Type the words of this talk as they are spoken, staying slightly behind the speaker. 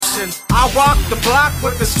motion. I walk the block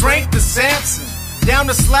with the strength of Samson. Down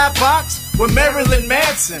the slap box with Marilyn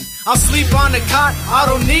Manson. I'll sleep on the cot, I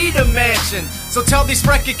don't need a mansion. So tell these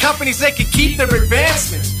record companies they can keep their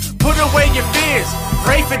advancements. Put away your fears,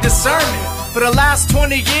 pray for discernment. For the last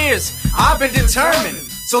 20 years, I've been determined.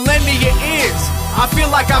 So lend me your ears, I feel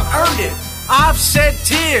like I've earned it. I've shed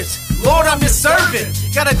tears, Lord, I'm your servant.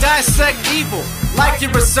 Gotta dissect evil like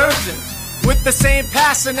you're a surgeon. With the same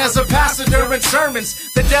passion as a pastor during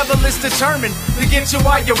sermons. The devil is determined to get you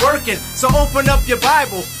while you're working. So open up your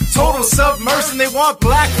Bible, total submersion. They want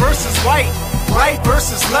black versus white, right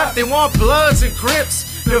versus left. They want Bloods and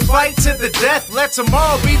Crips to fight to the death. Let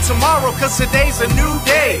tomorrow be tomorrow, cause today's a new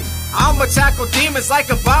day. I'ma tackle demons like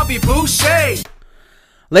a Bobby Boucher.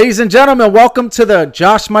 Ladies and gentlemen, welcome to the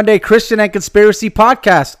Josh Monday Christian and Conspiracy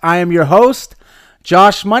Podcast. I am your host,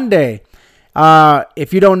 Josh Monday.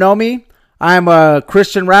 If you don't know me, I'm a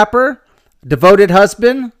Christian rapper, devoted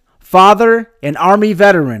husband, father, and Army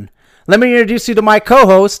veteran. Let me introduce you to my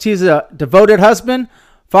co-host. He's a devoted husband,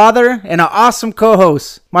 father, and an awesome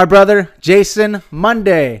co-host, my brother, Jason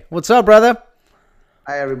Monday. What's up, brother?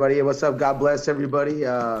 Hi, everybody. What's up? God bless everybody.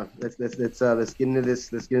 Let's get into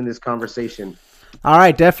this. Let's get into this conversation. All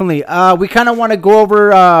right, definitely. We kind of want to go over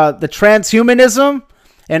the transhumanism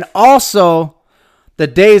and also the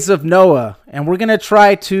days of Noah, and we're gonna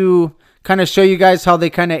try to kind of show you guys how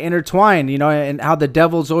they kind of intertwine, you know, and how the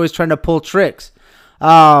devil's always trying to pull tricks.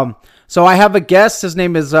 So I have a guest. His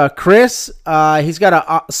name is Chris. He's got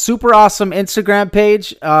a super awesome Instagram page.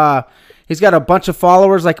 He's got a bunch of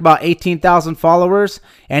followers, like about 18,000 followers,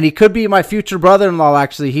 and he could be my future brother-in-law.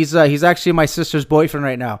 Actually, he's actually my sister's boyfriend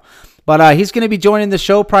right now. But he's going to be joining the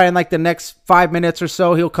show probably in like the next 5 minutes or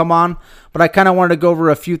so. He'll come on. But I kind of wanted to go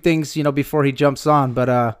over a few things, you know, before he jumps on.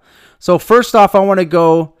 But so first off, I want to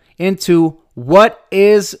go into what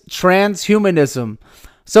is transhumanism.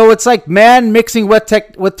 So it's like man mixing with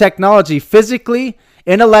technology, physically,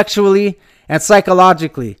 intellectually, and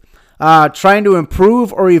psychologically, trying to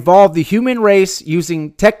improve or evolve the human race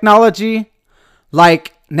using technology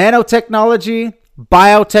like nanotechnology,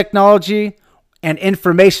 biotechnology, and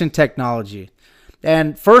information technology.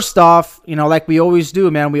 And first off, you know, like we always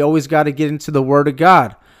do, man, we always got to get into the Word of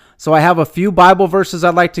God. So I have a few Bible verses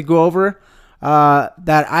I'd like to go over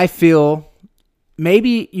that I feel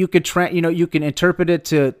maybe you could you can interpret it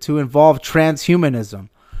to involve transhumanism.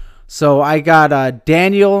 So I got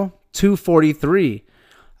Daniel 2:43.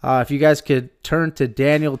 If you guys could turn to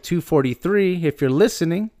Daniel 2:43 if you're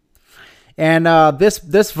listening. And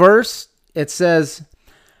this verse, it says,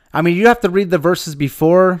 I mean, you have to read the verses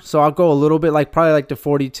before, so I'll go a little bit probably like to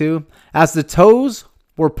 42. As the toes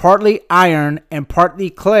were partly iron and partly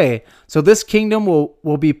clay, so this kingdom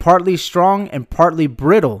will be partly strong and partly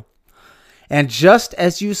brittle. And just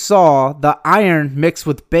as you saw the iron mixed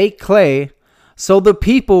with baked clay, so the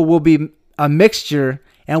people will be a mixture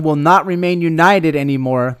and will not remain united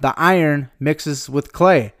anymore. The iron mixes with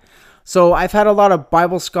clay. So I've had a lot of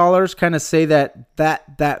Bible scholars kind of say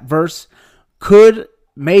that verse could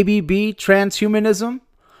maybe be transhumanism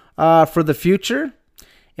for the future.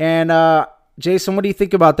 And Jason, what do you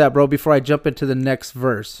think about that, bro, before I jump into the next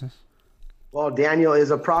verse? Well, Daniel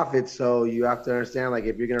is a prophet, so you have to understand, like,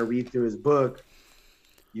 if you're going to read through his book,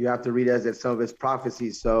 you have to read as if some of his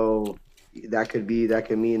prophecies. So that could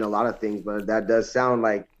mean a lot of things, but that does sound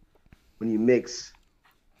like when you mix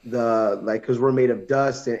because we're made of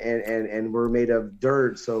dust and we're made of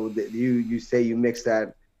dirt. So that you say you mix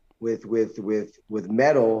that with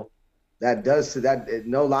metal, that does, that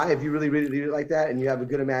no lie, if you really read it like that and you have a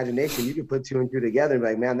good imagination, you can put two and two together and be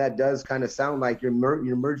like, man, that does kind of sound like you're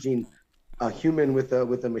merging a human with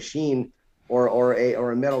a machine or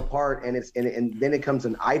a metal part, and then it comes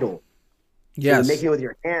an idol. Yes. So you're making it with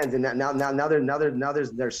your hands, and now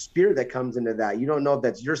there's spirit that comes into that. You don't know if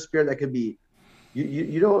that's your spirit. That could be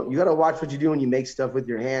you got to watch what you do when you make stuff with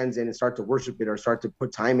your hands and start to worship it or start to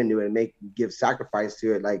put time into it and give sacrifice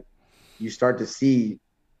to it. Like, you start to see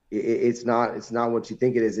it's not what you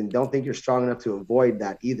think it is, and don't think you're strong enough to avoid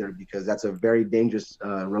that either, because that's a very dangerous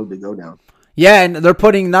road to go down. Yeah, and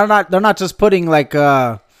they're not just putting like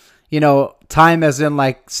time as in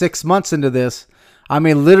like 6 months into this. I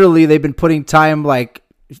mean, literally they've been putting time like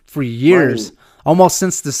for years. Right. Almost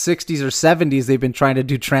since the 60s or 70s they've been trying to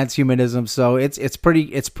do transhumanism. So it's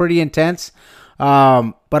pretty intense.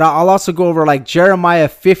 But I'll also go over like Jeremiah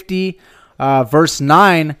 50 verse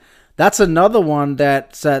 9. That's another one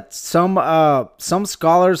that some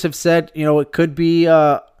scholars have said, it could be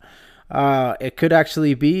it could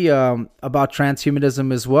actually be about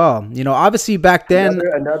transhumanism as well. Obviously back then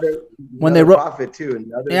another when they wrote prophet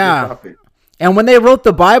too, prophet. And when they wrote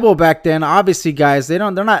the Bible back then, obviously, guys, they're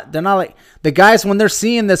not like the guys when they're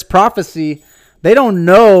seeing this prophecy, they don't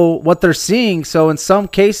know what they're seeing. So in some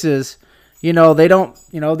cases, they don't,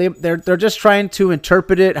 they're just trying to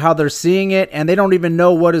interpret it how they're seeing it, and they don't even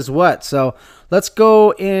know what is what. So let's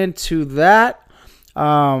go into that.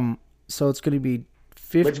 So it's going to be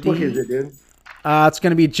 50. Which book is it, dude? It's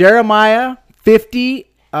going to be Jeremiah 50,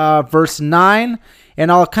 verse 9,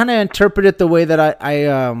 and I'll kind of interpret it the way that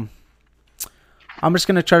I'm just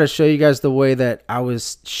going to try to show you guys the way that I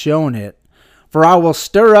was shown it. For I will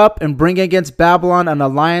stir up and bring against Babylon an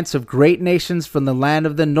alliance of great nations from the land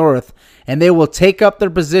of the north, and they will take up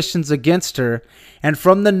their positions against her, and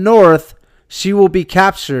from the north she will be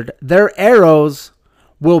captured. Their arrows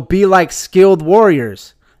will be like skilled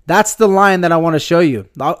warriors. That's the line that I want to show you.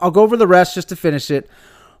 I'll go over the rest just to finish it.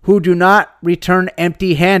 Who do not return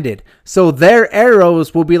empty-handed. So their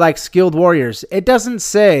arrows will be like skilled warriors. It doesn't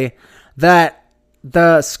say that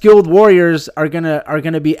the skilled warriors are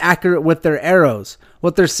gonna be accurate with their arrows.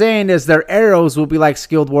 What they're saying is their arrows will be like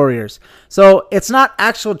skilled warriors. So it's not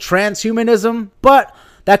actual transhumanism, but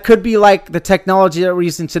that could be like the technology that we're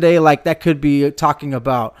using today. Like that could be talking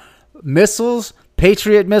about missiles,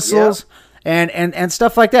 Patriot missiles, and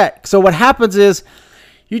stuff like that. So what happens is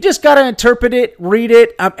you just gotta interpret it, read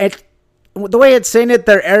it. The way it's saying it,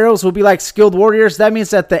 their arrows will be like skilled warriors. That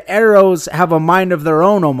means that the arrows have a mind of their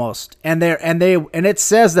own almost, and it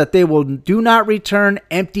says that they will do not return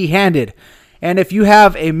empty-handed. And if you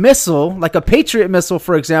have a missile, like a Patriot missile,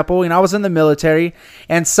 for example, I was in the military,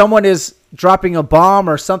 and someone is dropping a bomb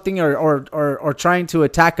or something, or trying to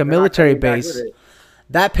attack a military base,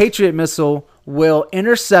 that Patriot missile will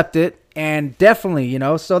intercept it, and definitely,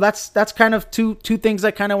 So that's kind of two things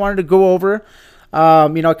I kind of wanted to go over.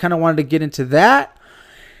 I kind of wanted to get into that.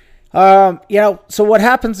 So what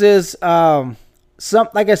happens is, like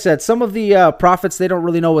I said, some of the prophets, they don't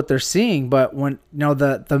really know what they're seeing, but when,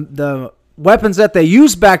 the weapons that they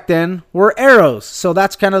used back then were arrows. So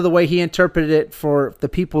that's kind of the way he interpreted it for the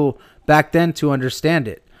people back then to understand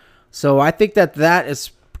it. So I think that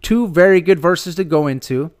is two very good verses to go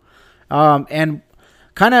into. And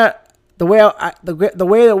kind of the way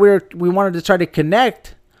that we wanted to try to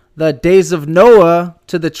connect the days of Noah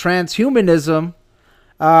to the transhumanism,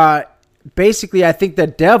 basically, I think the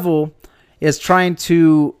devil is trying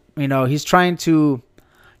to, he's trying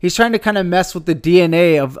to kind of mess with the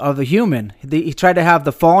DNA of the human. He tried to have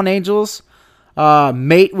the fallen angels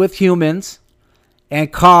mate with humans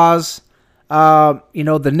and cause, the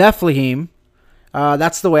Nephilim.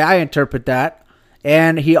 That's the way I interpret that.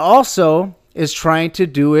 And he also is trying to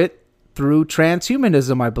do it through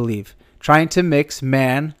transhumanism, I believe, trying to mix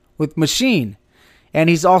man with machine. And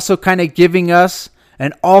he's also kind of giving us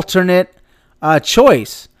an alternate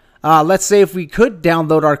choice. Let's say if we could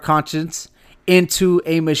download our conscience into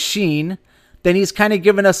a machine, then he's kind of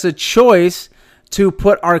giving us a choice to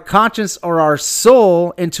put our conscience or our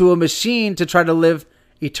soul into a machine to try to live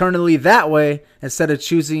eternally that way instead of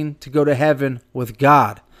choosing to go to heaven with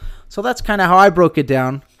God. So that's kind of how I broke it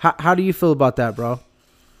down. How do you feel about that, bro?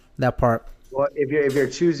 That part. Well, if you're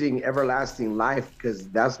choosing everlasting life, because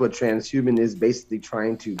that's what transhuman is basically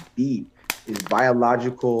trying to beat, is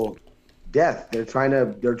biological death. They're trying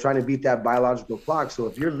to beat that biological clock. So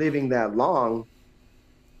if you're living that long,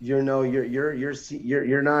 you're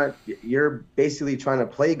basically trying to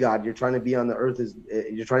play God. You're trying to be on the earth,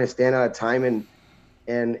 you're trying to stand out of time and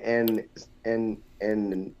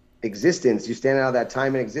existence. You stand out of that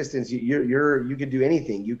time and existence. You could do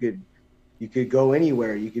anything. You could go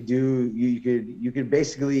anywhere. You could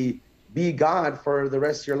basically be God for the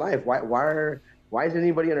rest of your life. Why does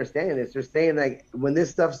anybody understand this? They're saying like when this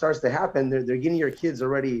stuff starts to happen, they're getting your kids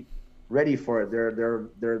already ready for it.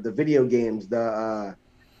 They're the video games, the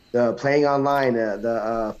playing online,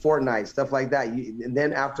 the Fortnite, stuff like that. And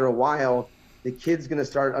then after a while, the kid's gonna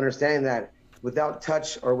start understanding that without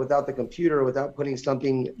touch or without the computer, or without putting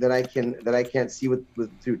something that I can't see with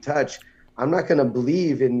through touch, I'm not gonna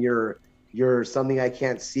believe in your something I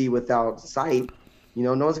can't see without sight.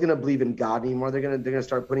 No one's gonna believe in God anymore. They're gonna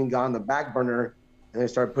start putting God on the back burner, and they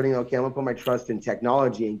start putting, okay, I'm gonna put my trust in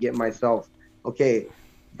technology and get myself, okay,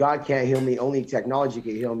 God can't heal me, only technology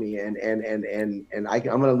can heal me, and I'm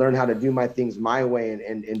gonna learn how to do my things my way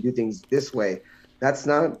and do things this way. That's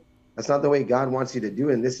not the way God wants you to do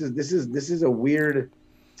it. And this is a weird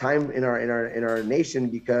time in our nation,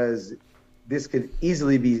 because this could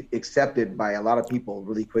easily be accepted by a lot of people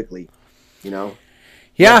really quickly.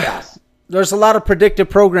 Yeah, there's a lot of predictive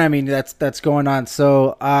programming that's going on.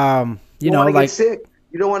 So, get sick.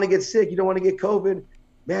 You don't want to get sick. You don't want to get COVID.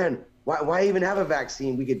 Man, Why even have a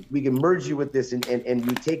vaccine? We could merge you with this, and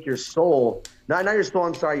you take your soul, not your soul.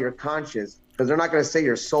 I'm sorry, your conscience, because they're not going to say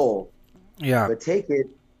your soul. Yeah. But take it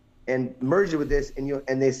and merge it with this,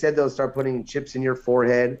 and they said they'll start putting chips in your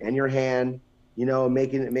forehead and your hand, you know,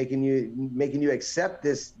 making you accept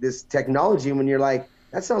this technology. When you're like,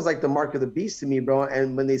 that sounds like the mark of the beast to me, bro.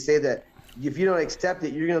 And when they say that if you don't accept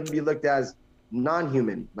it, you're going to be looked as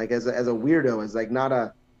non-human, like as a weirdo, as like not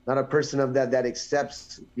a person of that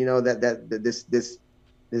accepts, you know, that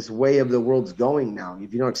this way of the world's going now.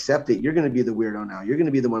 If you don't accept it, you're going to be the weirdo now. You're going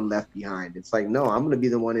to be the one left behind. It's like, no, I'm going to be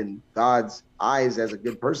the one in God's eyes as a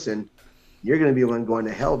good person. You're going to be the one going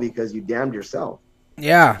to hell because you damned yourself.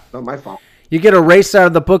 Yeah. It's not my fault. You get erased out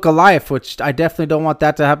of the book of life, which I definitely don't want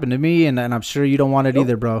that to happen to me, and I'm sure you don't want it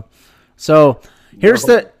either, bro. So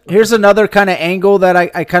here's another kind of angle that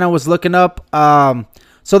I kind of was looking up.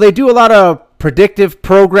 So they do a lot of predictive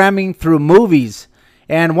programming through movies.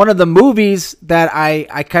 And one of the movies that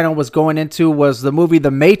I kind of was going into was the movie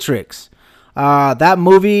The Matrix. That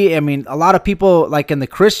movie, I mean, a lot of people like in the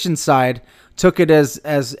Christian side took it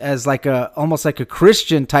as like almost like a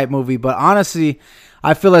Christian type movie, but honestly,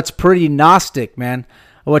 I feel it's pretty Gnostic, man,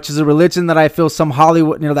 which is a religion that I feel some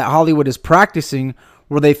Hollywood is practicing,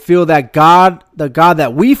 where they feel that God, the God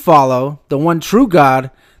that we follow, the one true God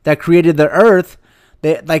that created the earth,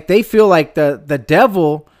 they feel like the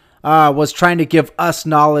devil was trying to give us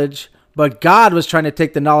knowledge, but God was trying to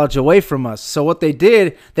take the knowledge away from us. So what they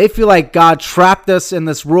did, they feel like God trapped us in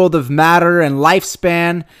this world of matter and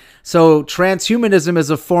lifespan. So transhumanism is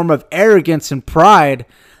a form of arrogance and pride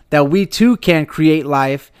that we too can create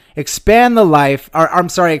life, expand our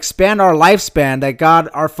lifespan that God,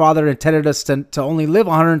 our Father, intended us to only live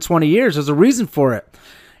 120 years. There's a reason for it.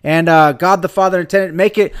 And God the Father intended to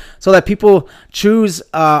make it so that people choose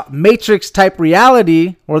Matrix-type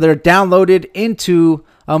reality where they're downloaded into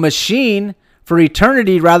a machine for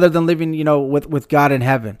eternity rather than living, you know, with God in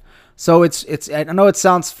heaven. So it's I know it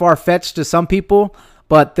sounds far-fetched to some people,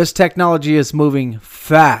 but this technology is moving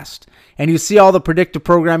fast. And you see all the predictive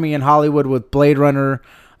programming in Hollywood with Blade Runner,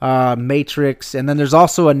 Matrix, and then there's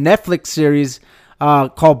also a Netflix series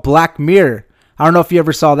called Black Mirror. I don't know if you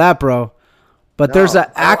ever saw that, bro. But there's an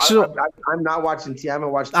actual. I'm not watching TV. I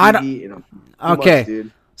haven't watched TV. Okay. Much,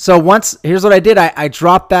 dude. So here's what I did. I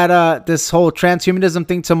dropped that this whole transhumanism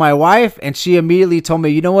thing to my wife, and she immediately told me,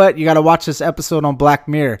 you know what? You got to watch this episode on Black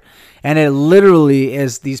Mirror. And it literally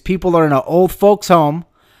is these people are in an old folks home,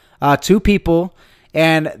 2 people,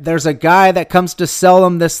 and there's a guy that comes to sell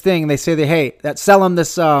them this thing. They say sell them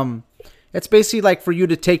this. It's basically like for you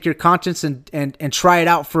to take your conscience and try it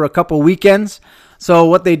out for a couple weekends. So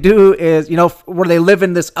what they do is, you know, where they live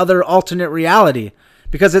in this other alternate reality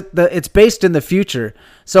because it's based in the future.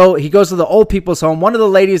 So he goes to the old people's home. One of the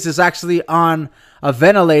ladies is actually on a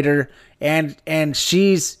ventilator, and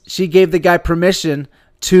she gave the guy permission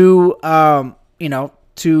to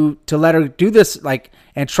to let her do this, like,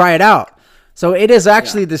 and try it out. So it is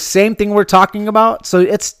actually the same thing we're talking about. So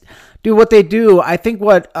what they do, I think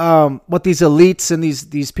what these elites and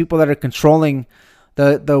these people that are controlling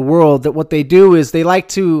the world, that what they do is they like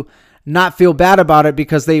to not feel bad about it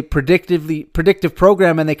because they predictive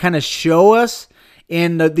program, and they kind of show us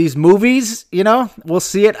in these movies, you know, we'll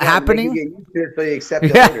see it happening. You get used to it, so you accept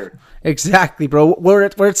it later. Exactly, bro. Where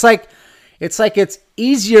it's like it's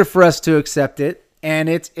easier for us to accept it, and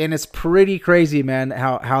it's pretty crazy, man,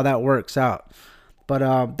 how that works out.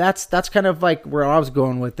 But that's kind of like where I was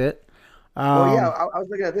going with it. Well, yeah, I was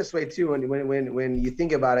looking at it this way too. When you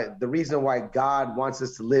think about it, the reason why God wants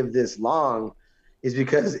us to live this long is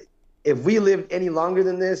because if we lived any longer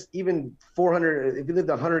than this, even 400, if we lived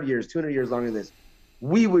 100 years, 200 years longer than this,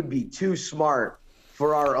 we would be too smart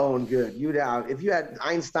for our own good. If you had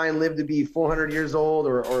Einstein live to be 400 years old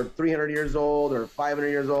or 300 years old or 500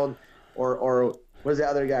 years old, or what's the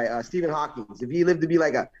other guy? Stephen Hawking.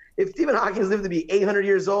 If Stephen Hawking lived to be 800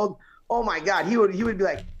 years old, oh my God, he would be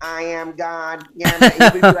like, I am God. Yeah, he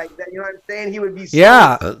would be like that. You know what I'm saying? He would be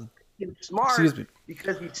so smart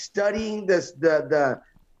because he's studying the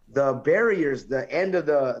barriers, the end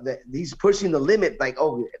of he's pushing the limit. Like,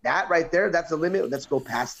 oh, that right there, that's the limit. Let's go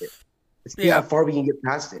past it. Let's see how far we can get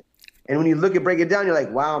past it. And when you break it down, you're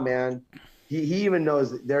like, wow, man, he even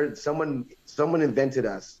knows someone invented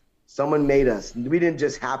us. Someone made us. We didn't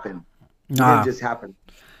just happen. Didn't just happen.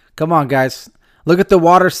 Come on, guys. Look at the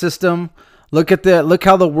water system. Look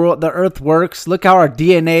how the earth works. Look how our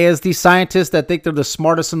DNA is. These scientists that think they're the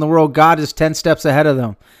smartest in the world, God is 10 steps ahead of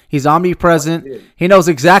them. He's omnipresent. He knows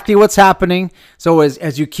exactly what's happening. So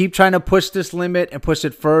as you keep trying to push this limit and push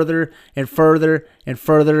it further and further and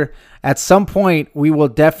further, at some point we will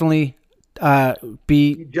definitely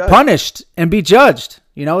be punished and be judged.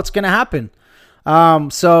 You know, it's going to happen.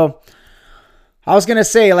 So I was going to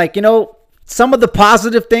say, like, you know, some of the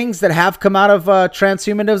positive things that have come out of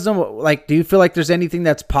transhumanism, like, do you feel like there's anything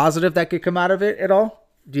that's positive that could come out of it at all?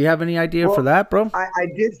 Do you have any idea for that, bro? I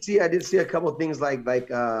did see a couple of things like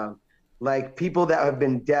people that have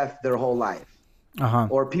been deaf their whole life,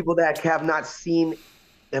 or people that have not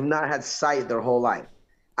had sight their whole life.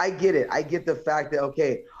 I get it. I get the fact that,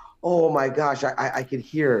 okay, oh my gosh, I could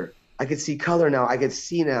hear, I could see color now, I could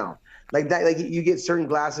see now. Like that, like you get certain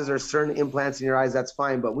glasses or certain implants in your eyes, that's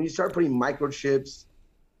fine. But when you start putting microchips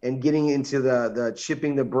and getting into the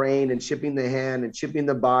chipping the brain and chipping the hand and chipping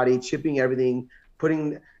the body, chipping everything,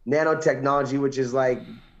 putting nanotechnology, which is like,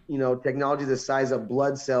 you know, technology the size of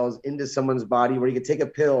blood cells into someone's body, where you could take a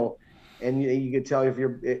pill and you could tell if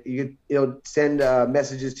you could send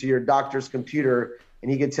messages to your doctor's computer,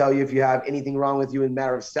 and he could tell you if you have anything wrong with you in a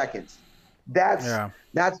matter of seconds. That's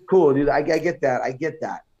cool, dude. I get that.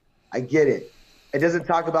 I get it. It doesn't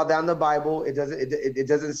talk about that in the Bible. It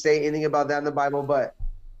doesn't say anything about that in the Bible.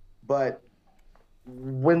 But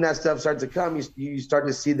when that stuff starts to come, you start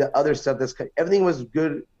to see the other stuff. Everything was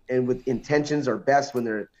good and with intentions or best when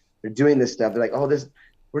they're doing this stuff. They're like, oh,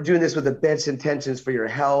 we're doing this with the best intentions for your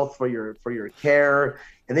health, for your care.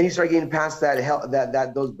 And then you start getting past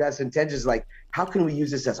that those best intentions. Like, how can we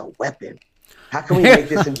use this as a weapon? How can we make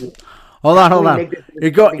this into? Hold on.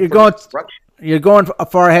 You're going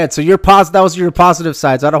far ahead. So that was your positive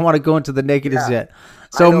sides. I don't want to go into the negatives yet.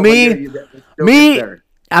 So me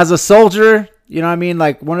as a soldier, you know what I mean?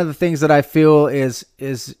 Like, one of the things that I feel is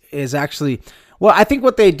actually, well, I think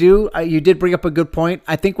what they do, you did bring up a good point.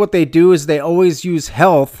 I think what they do is they always use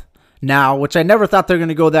health now, which I never thought they're going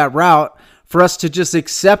to go that route, for us to just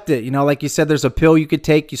accept it. You know, like you said, there's a pill you could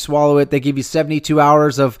take, you swallow it, they give you 72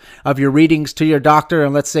 hours of your readings to your doctor.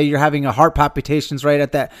 And let's say you're having a heart palpitations right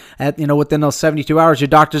within those 72 hours, your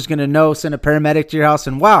doctor's going to know, send a paramedic to your house,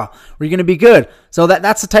 and wow, we're going to be good. So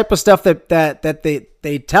that's the type of stuff that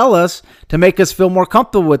they tell us to make us feel more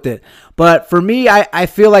comfortable with it. But for me, I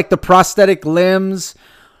feel like the prosthetic limbs,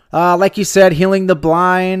 like you said, healing the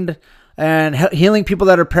blind and healing people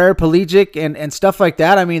that are paraplegic and stuff like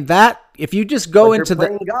that. I mean, that, if you just go into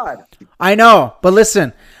God. I know, but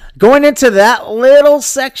listen, going into that little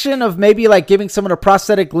section of maybe like giving someone a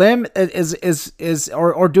prosthetic limb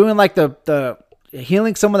or doing like the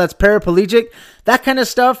healing someone that's paraplegic, that kind of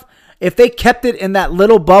stuff. If they kept it in that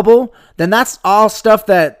little bubble, then that's all stuff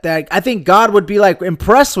that I think God would be like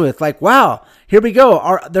impressed with. Like, wow, here we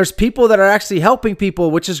go. There's people that are actually helping people,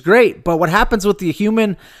 which is great. But what happens with the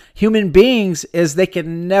human beings is they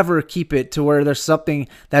can never keep it to where there's something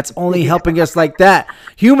that's only helping us like that.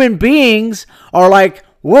 Human beings are like,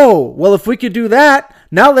 whoa, well, if we could do that,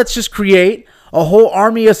 now let's just create a whole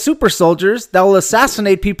army of super soldiers that will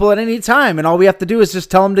assassinate people at any time. And all we have to do is just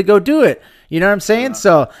tell them to go do it. You know what I'm saying?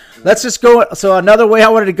 So let's just go. So another way I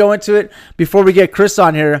wanted to go into it before we get Chris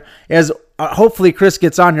on here is hopefully Chris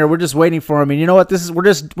gets on here. We're just waiting for him. And you know what? We're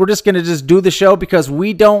just going to just do the show because I'm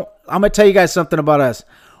going to tell you guys something about us.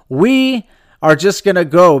 We are just going to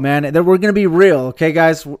go, man. We're going to be real. Okay,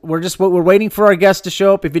 guys, we're waiting for our guest to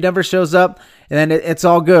show up. If he never shows up, and then it's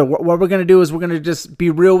all good. What we're going to do is we're going to just be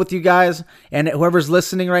real with you guys. And whoever's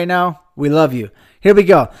listening right now, we love you. Here we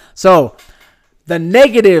go. So the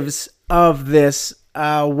negatives of this,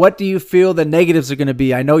 what do you feel the negatives are going to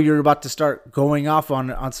be? I know you're about to start going off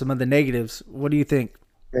on some of the negatives. What do you think?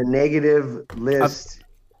 The negative list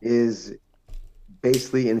is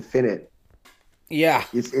basically infinite. Yeah.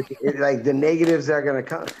 It's like the negatives that are going to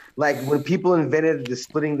come. Like when people invented the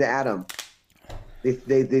splitting the atom, they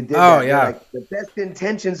did that. Oh, yeah. Like, the best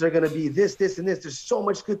intentions are going to be this, and this. There's so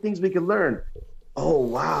much good things we can learn. Oh,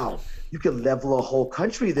 wow. You can level a whole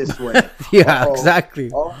country this way. Yeah,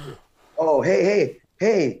 exactly. Oh, hey.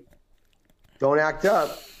 Don't act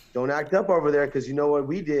up. Don't act up over there, because you know what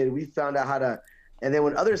we did? We found out how to. And then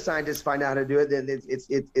when other scientists find out how to do it, then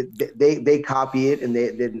they copy it, and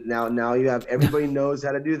they now you have everybody knows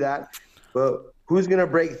how to do that. But who's gonna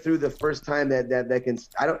break through the first time that can?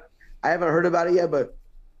 I haven't heard about it yet, but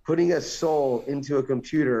putting a soul into a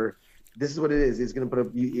computer, this is what it is. It's gonna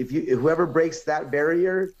put whoever breaks that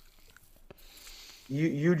barrier,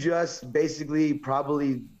 you just basically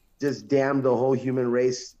probably just damn the whole human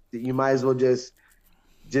race. You might as well just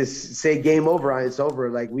say game over. It's over.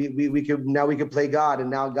 Like we could play God, and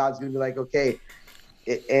now God's gonna be like, okay,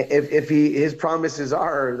 if his promises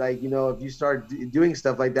are like, you know, if you start doing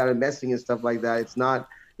stuff like that and messing and stuff like that, it's not,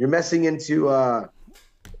 you're messing into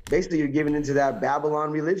basically you're giving into that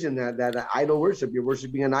Babylon religion, that idol worship. You're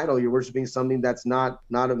worshiping an idol. You're worshiping something that's not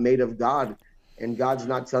made of God, and God's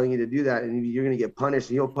not telling you to do that, and you're gonna get punished,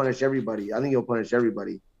 and He'll punish everybody. I think He'll punish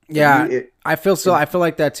everybody. Yeah, I feel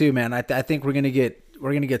like that too, man. I think we're gonna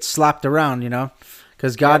get slapped around,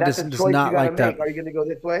 because God does not like that. Are you gonna go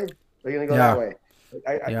this way? Or are you gonna go that way?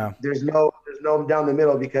 There's no down the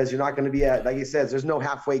middle, because you're not gonna be like he says. There's no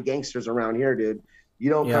halfway gangsters around here, dude. You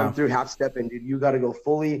don't come through half stepping, dude. You got to go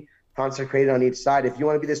fully consecrated on each side. If you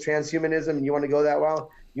want to be this transhumanism and you want to go that well,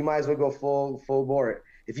 you might as well go full bore.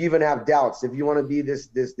 If you even have doubts, if you want to be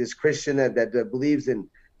this Christian that believes in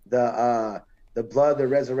the blood, the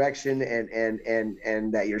resurrection,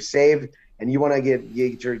 and that you're saved, and you want to get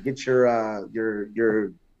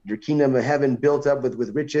your kingdom of heaven built up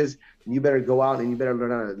with riches, and you better go out and you better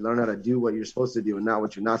learn how to do what you're supposed to do and not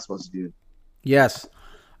what you're not supposed to do. Yes.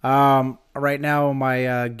 Right now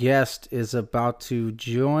my guest is about to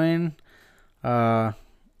join. So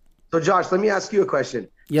Josh, let me ask you a question.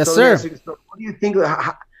 Yes, sir. So what do you think?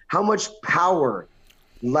 How much power?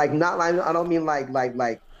 I don't mean like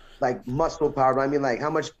muscle power, but I mean like how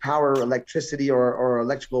much power, electricity or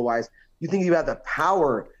electrical wise, you think you have the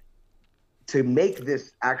power to make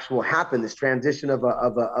this actual happen? This transition of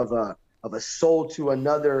a soul to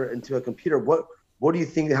another into a computer. What do you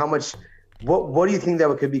think? How much? What do you think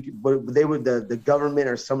that could be? What they would the government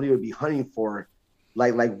or somebody would be hunting for?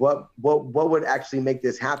 Like what would actually make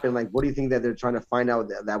this happen? Like, what do you think that they're trying to find out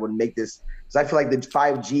that would make this? Because I feel like the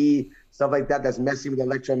 5G stuff like that's messing with the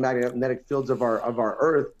electromagnetic fields of our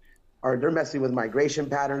Earth. They're messing with migration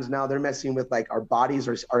patterns now. They're messing with like our bodies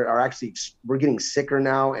are actually, we're getting sicker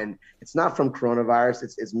now, and it's not from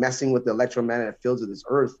coronavirus. It's messing with the electromagnetic fields of this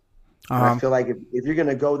Earth. I feel like if you're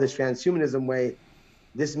gonna go this transhumanism way,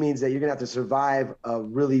 this means that you're gonna have to survive a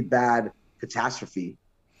really bad catastrophe.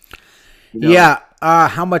 Yeah.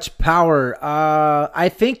 How much power? I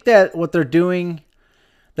think that what they're doing,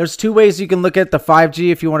 there's two ways you can look at the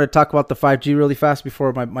 5G. If you want to talk about the 5G really fast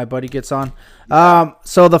before my buddy gets on.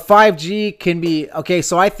 So the 5G can be, okay.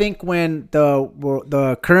 So I think when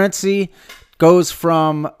the currency goes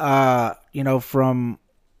from, from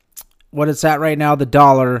what it's at right now, the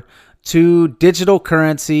dollar, to digital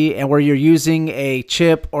currency, and where you're using a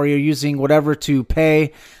chip or you're using whatever to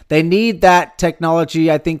pay, they need that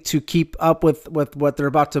technology, I think, to keep up with what they're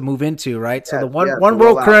about to move into, right? So the one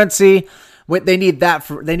world currency, they need that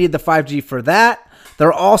they need the 5G for that.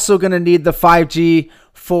 They're also going to need the 5G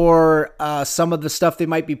for some of the stuff they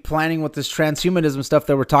might be planning with this transhumanism stuff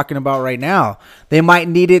that we're talking about right now. They might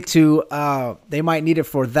need it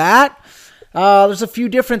for that. There's a few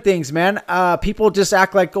different things, man. People just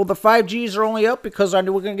act like, the 5Gs are only up because we're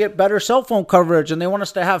going to get better cell phone coverage and they want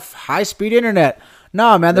us to have high-speed internet.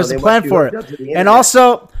 No, man, there's a plan for it. And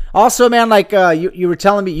also, man, like you were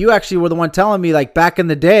telling me, you actually were the one telling me, like back in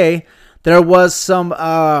the day, there was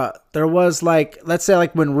like, let's say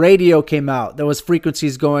like when radio came out, there was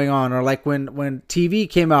frequencies going on, or like when TV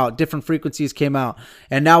came out, different frequencies came out.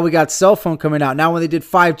 And now we got cell phone coming out. Now when they did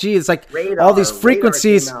 5G, it's like all these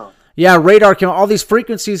frequencies. Yeah, radar came out. All these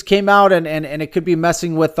frequencies came out, and it could be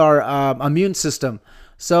messing with our immune system.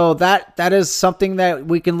 So that is something that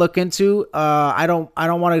we can look into. I don't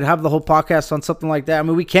want to have the whole podcast on something like that. I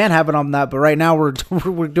mean, we can have it on that, but right now we're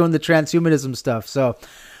doing the transhumanism stuff. So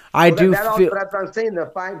that's what I'm saying.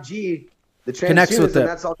 The 5G, the transhumanism,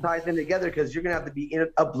 that's all ties in together, because you're gonna have to be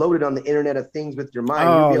uploaded on the Internet of Things with your mind.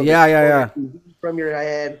 Oh, yeah. From your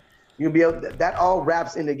head. You'll be able that all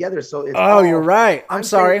wraps in together. So it's you're right. I'm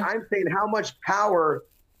sorry. I'm saying how much power,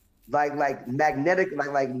 like magnetic,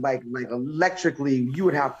 like electrically, you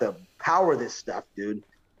would have to power this stuff, dude.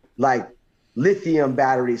 Like lithium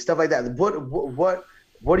batteries, stuff like that.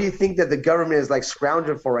 What do you think that the government is like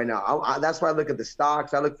scrounging for right now? That's why I look at the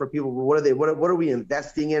stocks. I look for people. What are we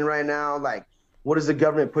investing in right now? Like, what is the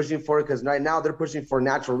government pushing for? Because right now they're pushing for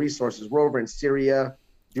natural resources. We're over in Syria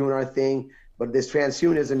doing our thing. But this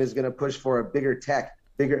transhumanism is going to push for a bigger tech,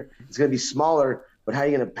 it's going to be smaller, but how are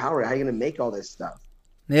you going to power it? How are you going to make all this stuff?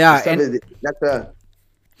 Yeah.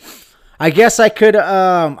 I guess I could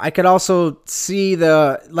also see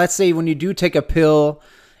let's say when you do take a pill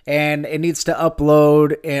and it needs to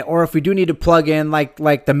upload, or if we do need to plug in like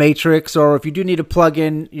the Matrix, or if you do need to plug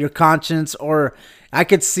in your conscience, or I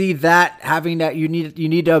could see that having that you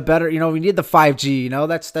need a better, we need the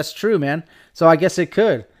 5G, that's true, man. So I guess it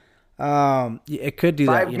could. It could do 5G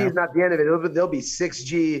that. 5G is not the end of it. There'll be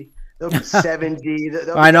 6G. There'll be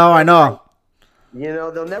 7G. I know.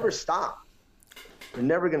 They'll never stop. They're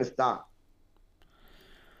never going to stop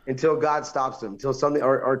until God stops them. Until something,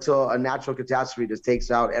 or until a natural catastrophe just takes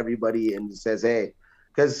out everybody and says, "Hey,"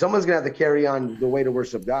 because someone's going to have to carry on the way to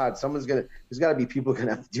worship God. There's got to be people going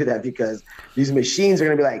to have to do that, because these machines are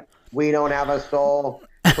going to be like, "We don't have a soul.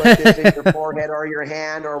 put this in your forehead or your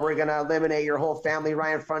hand, or we're gonna eliminate your whole family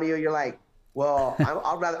right in front of you. You're like, well,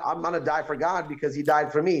 I'm gonna die for God because He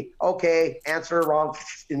died for me. Okay, answer wrong,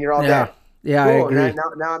 and you're all dead. Yeah, cool. I agree.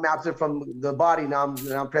 Now I'm absent from the body. Now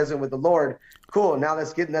I'm present with the Lord. Cool. Now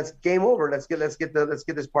that's game over. Let's get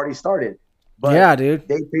this party started. But yeah, dude.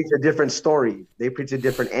 They preach a different story. They preach a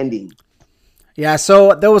different ending. Yeah.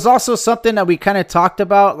 So there was also something that we kind of talked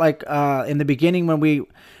about, like in the beginning when we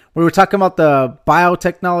were talking about the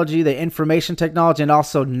biotechnology, the information technology, and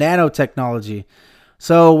also nanotechnology.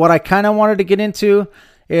 So what I kind of wanted to get into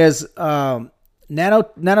is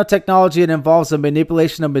nanotechnology. It involves the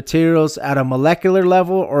manipulation of materials at a molecular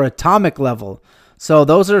level or atomic level. So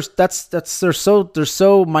they're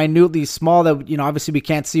so minutely small that, you know, obviously we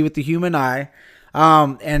can't see with the human eye.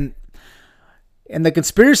 And in the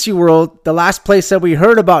conspiracy world, the last place that we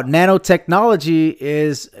heard about nanotechnology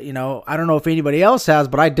is, you know, I don't know if anybody else has,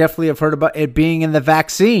 but I definitely have heard about it being in the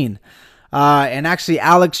vaccine. And actually,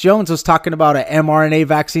 Alex Jones was talking about an mRNA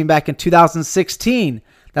vaccine back in 2016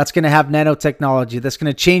 that's going to have nanotechnology, that's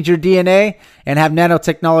going to change your DNA and have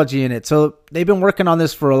nanotechnology in it. So they've been working on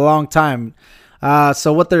this for a long time.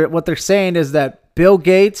 So what they're saying is that Bill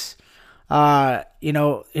Gates, you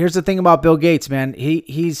know, here's the thing about Bill Gates, man.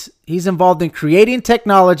 He's involved in creating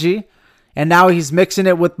technology, and now he's mixing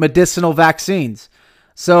it with medicinal vaccines.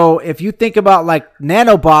 So if you think about like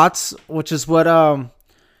nanobots, which is what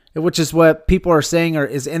people are saying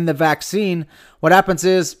is in the vaccine, what happens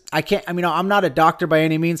is I'm not a doctor by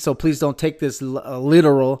any means, so please don't take this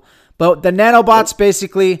literal. But the nanobots,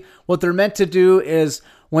 basically, what they're meant to do is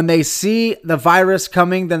when they see the virus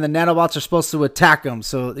coming, then the nanobots are supposed to attack them.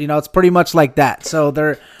 So, you know, it's pretty much like that. So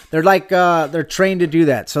they're trained to do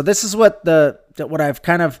that. So this is what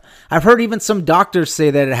I've heard even some doctors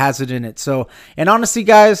say that it has it in it. So, and honestly,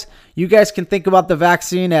 guys, you guys can think about the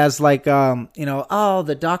vaccine as like, you know, oh,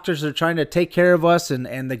 the doctors are trying to take care of us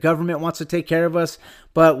and the government wants to take care of us.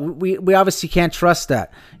 But we obviously can't trust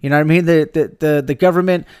that. You know what I mean? The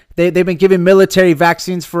government, they've been giving military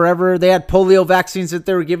vaccines forever. They had polio vaccines that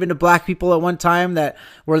they were giving to black people at one time I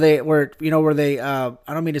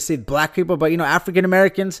don't mean to say black people, but, you know, African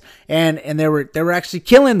Americans, and they were actually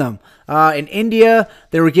killing them. In India,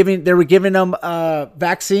 they were giving them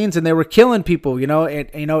vaccines and they were killing people, you know,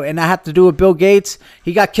 and that had to do with Bill Gates.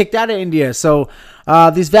 He got kicked out of India. So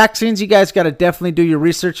these vaccines, you guys got to definitely do your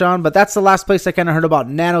research on, but that's the last place I kind of heard about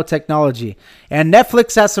nanotechnology. And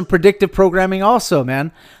Netflix has some predictive programming also,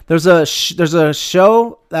 man. There's a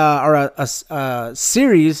show or a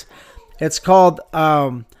series. It's called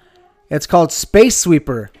Space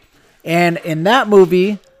Sweeper, and in that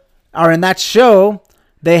movie or in that show,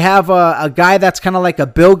 they have a guy that's kind of like a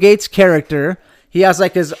Bill Gates character. He has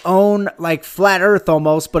like his own like flat Earth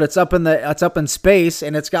almost, but it's up in space,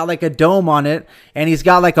 and it's got like a dome on it, and he's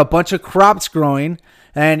got like a bunch of crops growing.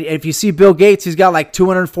 And if you see Bill Gates, he's got like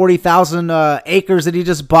 240,000 acres that he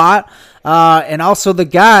just bought. And also the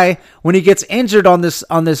guy, when he gets injured on this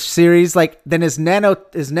series, like then his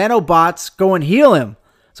nanobots go and heal him.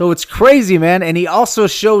 So it's crazy, man. And he also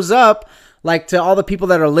shows up like to all the people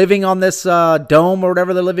that are living on this dome or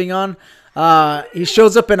whatever they're living on. He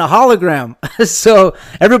shows up in a hologram. So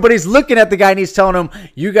everybody's looking at the guy and he's telling them,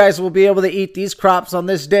 you guys will be able to eat these crops on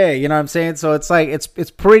this day. You know what I'm saying? So it's like, it's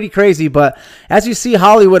pretty crazy. But as you see,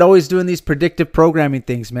 Hollywood always doing these predictive programming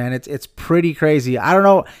things, man. It's pretty crazy. I don't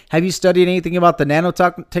know. Have you studied anything about the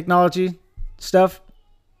nanotechnology stuff?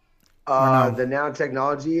 The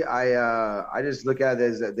nanotechnology, I just look at it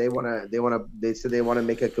as that they said they want to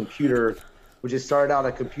make a computer, which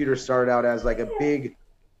a computer started out as like a big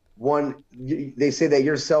one. They say that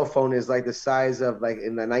your cell phone is like the size of, like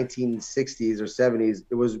in the 1960s or 70s,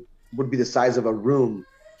 would be the size of a room.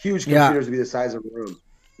 Huge computers would be the size of a room.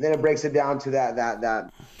 And then it breaks it down to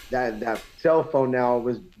that cell phone now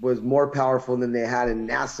was more powerful than they had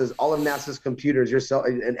in all of NASA's computers.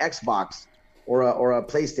 An Xbox or a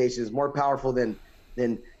PlayStation is more powerful than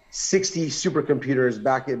 60 supercomputers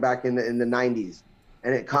back in the 90s,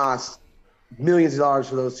 and it costs millions of dollars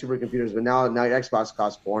for those supercomputers. But now your Xbox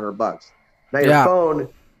costs $400. Now your phone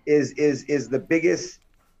is the biggest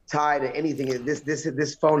tie to anything.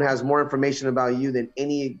 This phone has more information about you than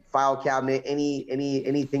any file cabinet,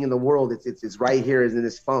 anything in the world. It's right here, is in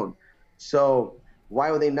this phone. So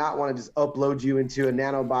why would they not want to just upload you into a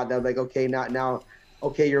nanobot that, like, okay, now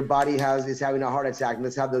okay, your body is having a heart attack.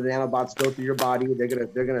 Let's have the nanobots go through your body. They're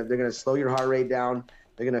gonna slow your heart rate down.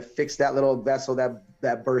 They're gonna fix that little vessel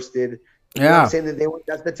that bursted. You know what I'm saying?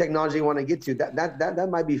 That's the technology they want to get to. That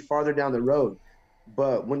might be farther down the road.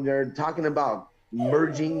 But when they're talking about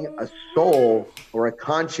merging a soul or a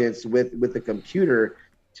conscience with the computer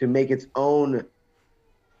to make its own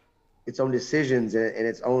decisions and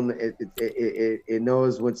its own. It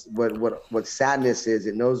knows what sadness is.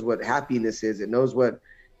 It knows what happiness is. It knows what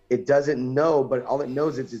it doesn't know, but all it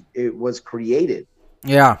knows is it was created.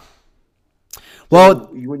 Yeah. Well,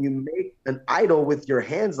 so when you make an idol with your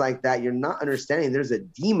hands like that, you're not understanding there's a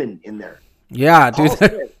demon in there. Yeah,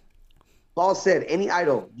 dude. Paul said, any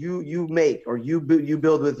idol you make or you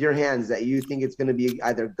build with your hands that you think it's going to be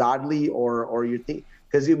either godly or you think,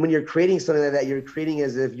 because when you're creating something like that, you're creating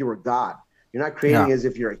as if you were God. You're not creating as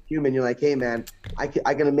if you're a human. You're like, hey man, I'm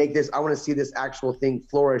going to make this. I want to see this actual thing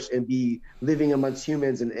flourish and be living amongst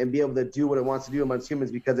humans and be able to do what it wants to do amongst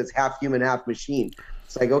humans because it's half human, half machine.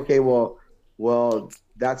 It's like, okay, well,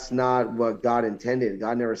 that's not what God intended.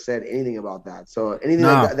 God never said anything about that. So anything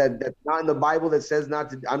like that's not in the Bible that says not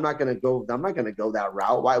to, I'm not going to go that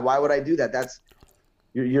route. Why would I do that? That's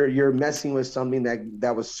you're messing with something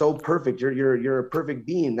that was so perfect. You're a perfect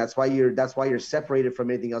being. That's why you're separated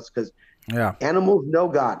from anything else. Because animals know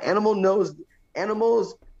God. Animals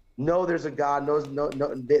know there's a God.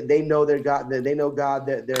 They know their God. They know God.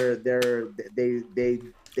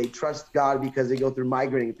 They trust God because they go through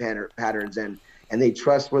migrating patterns and they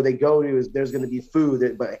trust where they go to is there's going to be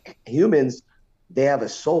food. But humans, they have a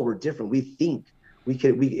soul. We're different. We think. We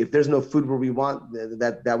if there's no food where we want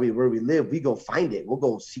where we live, we go find it. We'll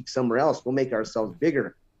go seek somewhere else. We'll make ourselves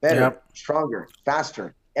bigger, better, stronger,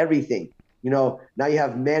 faster, everything. Now you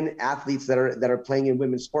have men athletes that are playing in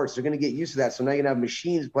women's sports. They're going to get used to that. So now you're going to have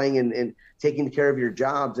machines playing and taking care of your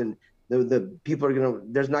jobs, and the people are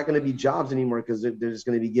there's not going to be jobs anymore because they're just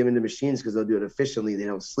going to be given to machines because they'll do it efficiently. They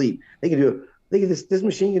don't sleep. They can do it. Look at this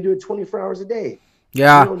machine can do it 24 hours a day.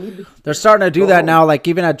 Yeah, they're starting to do that now. Like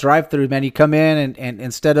even at drive-thru, man, you come in and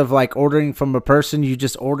instead of like ordering from a person, you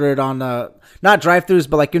just order it on not drive-thrus,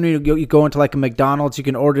 but like you go into like a McDonald's, you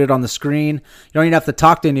can order it on the screen. You don't even have to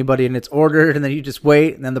talk to anybody, and it's ordered, and then you just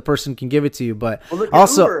wait, and then the person can give it to you. But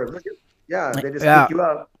also, they just pick you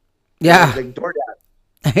up. Yeah, like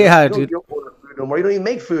DoorDash. Yeah, dude. You don't order food no more. You don't even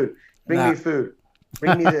make food. Bring me food.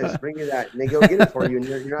 Bring me this. Bring me that. And they go get it for you, and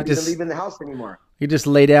you're not even leaving the house anymore. You just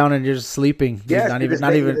lay down and you're just sleeping. Yes, not even.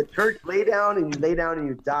 The church lay down and you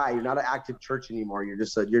die. You're not an active church anymore.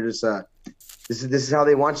 This is how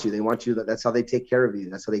they want you. They want you. That's how they take care of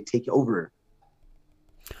you. That's how they take over.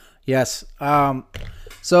 Yes. This guy's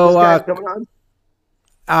coming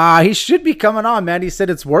on? He should be coming on, man. He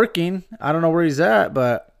said it's working. I don't know where he's at,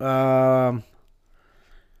 but hold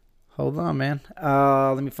on, man.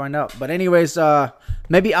 Let me find out. But anyways,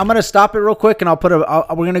 maybe I'm gonna stop it real quick, and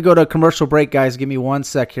we're gonna go to a commercial break, guys. Give me 1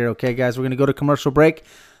 sec here, okay, guys? We're gonna go to commercial break.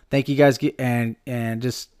 Thank you, guys, and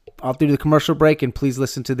just I'll do the commercial break, and please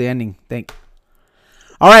listen to the ending.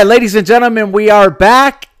 All right, ladies and gentlemen, we are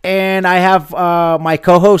back, and I have my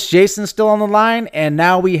co-host Jason still on the line, and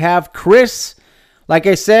now we have Chris. Like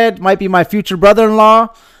I said, might be my future brother-in-law.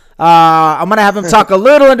 I'm gonna have him talk a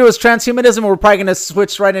little into his transhumanism, and we're probably gonna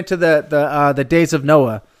switch right into the days of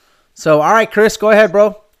Noah. So, all right, Chris, go ahead,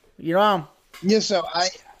 bro. You're on. Yeah. So I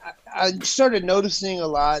started noticing a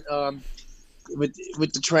lot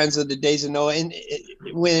with the trends of the days of Noah, and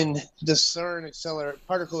when the CERN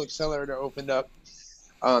particle accelerator opened up,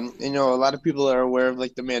 a lot of people are aware of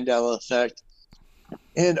like the Mandela effect,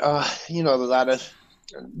 and a lot of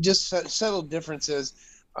just subtle differences.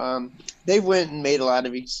 They went and made a lot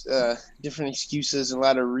of different excuses and a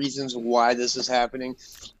lot of reasons why this is happening.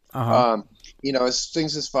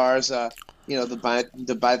 Things as far as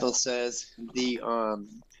the Bible says the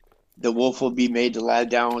wolf will be made to lie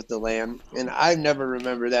down with the lamb, and I never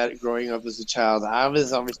remember that growing up as a child. I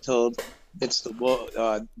was always told it's the wolf.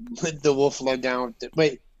 The wolf lie down.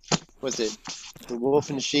 Was it the wolf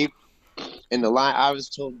and the sheep? And the lion. I was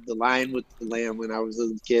told the lion with the lamb when I was a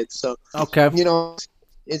little kid. So okay,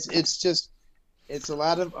 it's a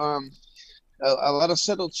lot of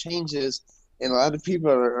subtle changes, and a lot of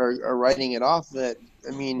people are writing it off. That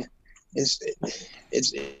I mean,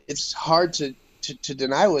 it's hard to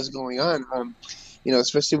deny what's going on.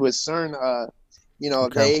 Especially with CERN. I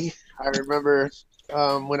remember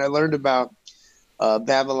when I learned about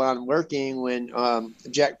Babylon working when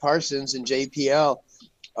Jack Parsons and JPL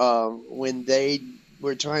when they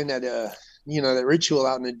were trying that that ritual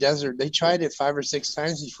out in the desert, they tried it 5 or 6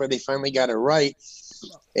 times before they finally got it right.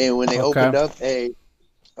 And when they opened up a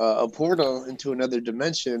portal into another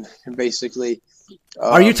dimension, and basically,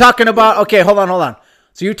 are you talking about? Okay, hold on.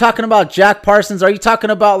 So you're talking about Jack Parsons? Are you talking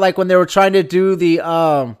about like when they were trying to do the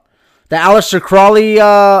Aleister Crowley?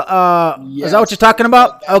 Yes. Is that what you're talking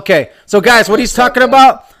about? Okay, so guys, what he's talking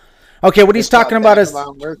about? Okay, what he's talking about is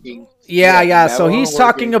working. Yeah. So he's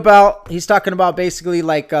talking about basically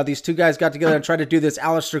like these two guys got together and tried to do this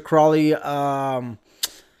Aleister Crowley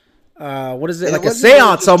what is it? And like it a wasn't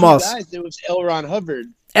seance just two almost. guys, it was L. Ron Hubbard.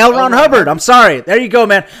 L. Ron Hubbard. I'm sorry. There you go,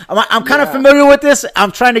 man. I'm kind of familiar with this.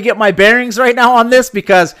 I'm trying to get my bearings right now on this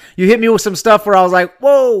because you hit me with some stuff where I was like,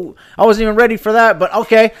 whoa, I wasn't even ready for that. But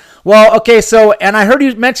okay. Well, okay. So, and I heard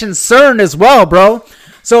you mention CERN as well, bro.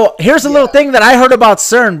 So here's a little thing that I heard about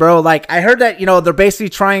CERN, bro. Like I heard that, they're basically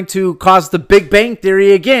trying to cause the Big Bang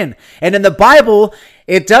Theory again. And in the Bible,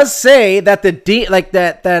 it does say that that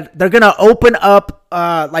they're going to open up,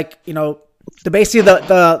 they're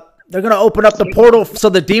going to open up the portal so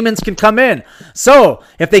the demons can come in. So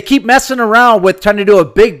if they keep messing around with trying to do a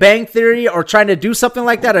Big Bang Theory or trying to do something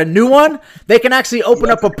like that, a new one, they can actually open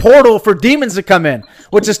up a portal for demons to come in,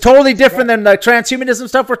 which is totally different than the transhumanism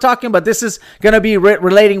stuff we're talking. But this is going to be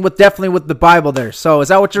relating definitely with the Bible there. So is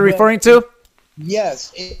that what you're referring to?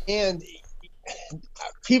 Yes. And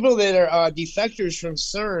people that are defectors from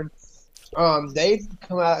CERN, they've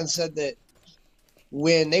come out and said that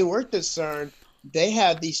when they worked at CERN, they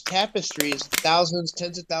have these tapestries, thousands,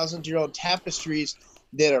 tens of thousands year old tapestries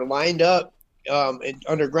that are lined up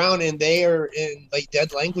underground, and they are in like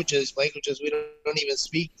dead languages we don't even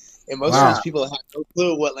speak. And most of these people have no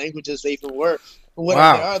clue what languages they even were. But what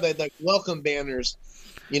they are, they're like welcome banners.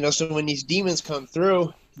 So when these demons come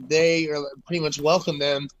through, they are pretty much welcome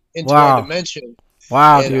them into our dimension.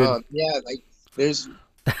 Wow, and, dude. There's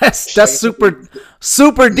that's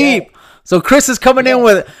super deep. So Chris is coming in.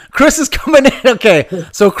 Okay.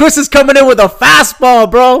 So Chris is coming in with a fastball,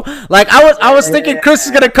 bro. Like I was thinking Chris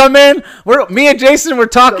is gonna come in. Me and Jason were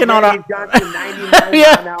talking on a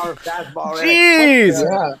 99-mile-an-hour fastball. Jeez.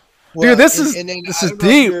 Yeah. Well, dude, this is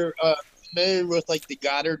deep. You're familiar with like the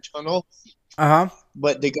Goddard Tunnel.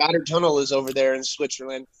 But the Goddard Tunnel is over there in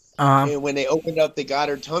Switzerland. And when they opened up the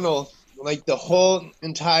Goddard Tunnel, like the whole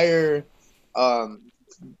entire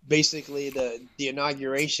basically the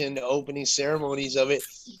inauguration, the opening ceremonies of it,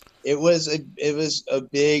 it was a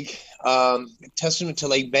big testament to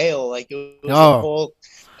like Baal. Like it was a whole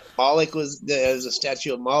Moloch there was a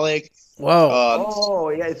statue of Moloch.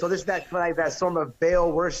 Whoa. Yeah. So this that sort of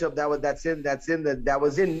Baal worship that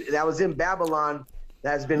was in Babylon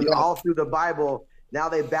that's been all through the Bible. Now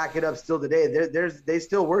they back it up still today. They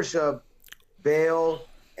still worship Baal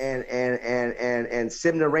and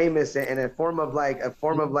Semiramis and a form of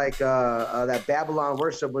that Babylon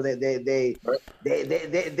worship where they're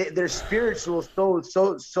spiritual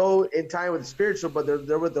so in time with the spiritual, but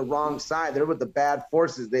they're with the wrong side. They're with the bad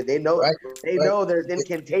forces. They know know there's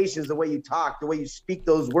incantations, the way you talk, the way you speak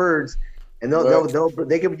those words, and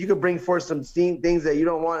you can bring forth some things that you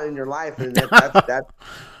don't want in your life, and that's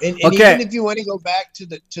and even if you want to go back to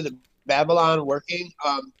the Babylon working,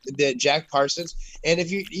 the Jack Parsons, and if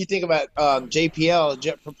you think about JPL,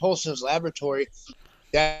 Jet Propulsion's laboratory,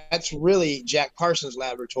 that's really Jack Parsons'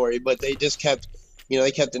 laboratory, but they just kept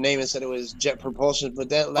the name and said it was Jet Propulsion, but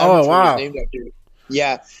that laboratory was named after it.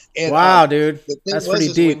 Yeah. And, dude, that's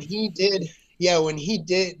pretty deep. When he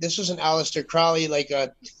did, this was an Aleister Crowley like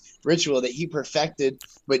a ritual that he perfected,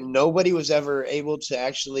 but nobody was ever able to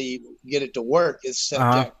actually get it to work except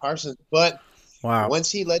Jack Parsons. But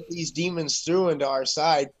once he let these demons through into our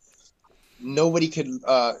side, nobody could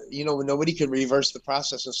reverse the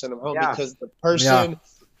process and send them home because the person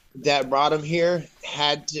that brought him here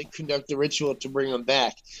had to conduct the ritual to bring him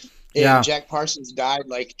back. And Jack Parsons died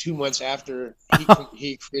like 2 months after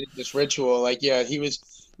he created this ritual. Like, he was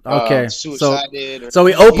suicided. So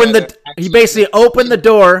he basically opened the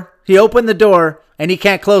door. He opened the door and he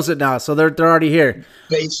can't close it now. So they're already here.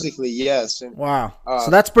 Basically, yes. And, so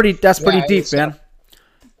that's pretty deep, man.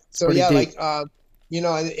 So deep.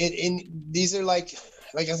 These are like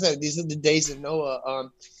I said, these are the days of Noah.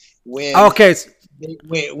 When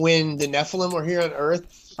the Nephilim were here on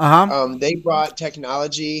Earth, they brought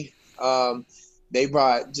technology. They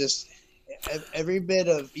brought just every bit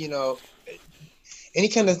of any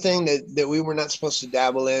kind of thing that we were not supposed to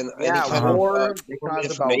dabble in. Any kind of war. They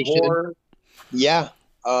caused about war.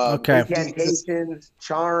 Incantations,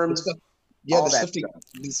 charms.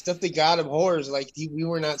 The stuff that God abhors, like we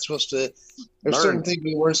were not supposed to. There's certain things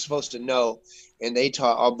we weren't supposed to know, and they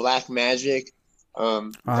taught all black magic.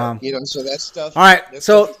 So that stuff. All right,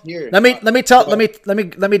 so let me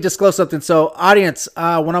disclose something. So, audience, what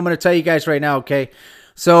I'm going to tell you guys right now, okay?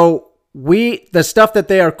 So the stuff that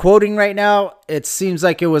they are quoting right now, it seems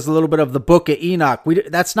like it was a little bit of the Book of Enoch.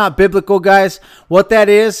 That's not biblical, guys. What that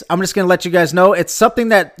is, I'm just going to let you guys know. It's something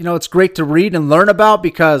that, it's great to read and learn about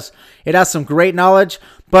because it has some great knowledge.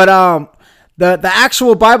 But the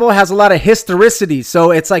actual Bible has a lot of historicity.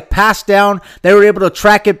 So it's like passed down. They were able to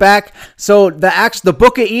track it back. So the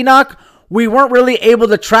Book of Enoch, we weren't really able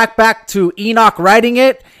to track back to Enoch writing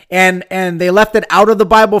it. and they left it out of the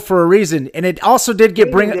Bible for a reason. And it also did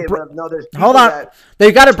get hold on.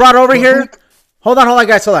 They got it brought over here. Hold on,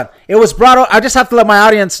 guys. Hold on. It was brought. I just have to let my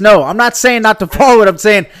audience know. I'm not saying not to follow it. I'm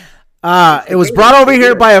saying it was brought over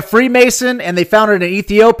here by a Freemason, and they found it in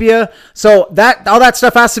Ethiopia. So that all that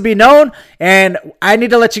stuff has to be known. And I need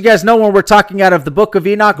to let you guys know when we're talking out of the Book of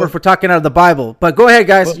Enoch or if we're talking out of the Bible. But go ahead,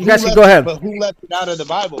 guys. You guys can go ahead. But who left it out of the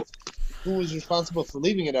Bible? Who was responsible for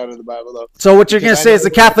leaving it out of the Bible, though? So what you're going to say is the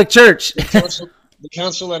Catholic Church. The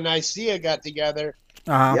Council of Nicaea got together.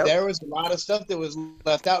 There was a lot of stuff that was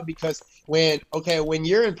left out because when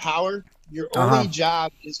you're in power, your only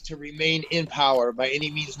job is to remain in power by any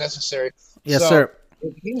means necessary. Yes, sir.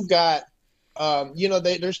 If you've got,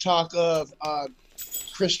 there's talk of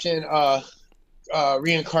Christian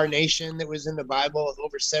reincarnation that was in the Bible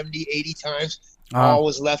over 70, 80 times. All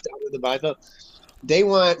was left out of the Bible. They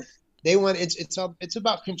want it's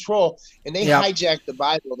about control, and they hijacked the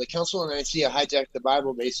Bible. The Council of Nicaea hijacked the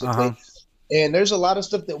Bible basically. And there's a lot of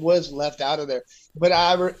stuff that was left out of there. But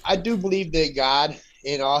I do believe that God,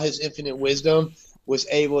 in all his infinite wisdom, was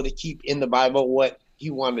able to keep in the Bible what he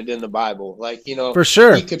wanted in the Bible. Like, for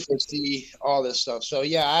sure, he could foresee all this stuff. So, I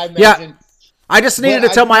imagine. Yeah. I just needed to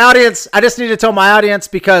tell my audience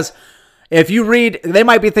because if you read, they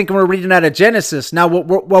might be thinking we're reading out of Genesis. Now,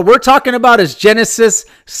 what we're talking about is Genesis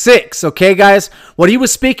 6, okay, guys? What he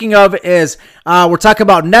was speaking of is we're talking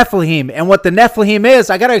about Nephilim. And what the Nephilim is,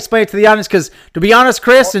 I got to explain it to the audience because, to be honest,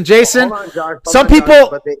 Chris and Jason, some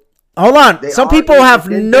people have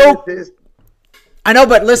no... I know,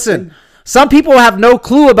 but listen, some people have no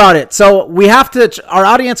clue about it. So we have to, our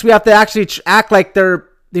audience, we have to actually act like they're,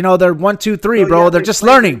 they're 1, 2, 3, bro. They're just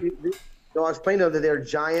learning. So I'll explain that they're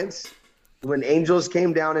giants. When angels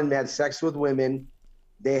came down and had sex with women,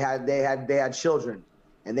 they had children,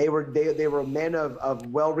 and they were men of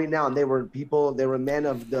well renown. They were men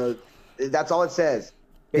of the. That's all it says.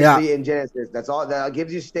 Basically in Genesis. That's all that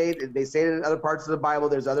gives you state. They say it in other parts of the Bible.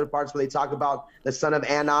 There's other parts where they talk about the son of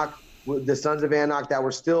Anak, the sons of Anak that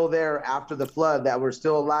were still there after the flood, that were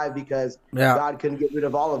still alive because God couldn't get rid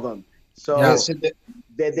of all of them. So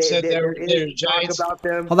they talk about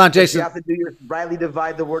them. Hold on, Jason. You have to rightly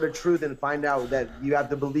divide the word of truth and find out that you have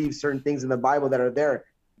to believe certain things in the Bible that are there.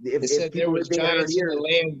 It said there was giants in the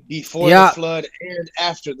land before the flood and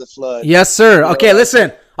after the flood. Yes, sir. Okay,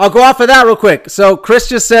 listen. I'll go off of that real quick. So Chris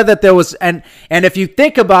just said that there was, and if you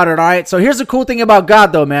think about it, all right. So here's the cool thing about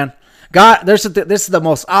God, though, man. God, this is the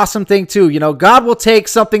most awesome thing too. God will take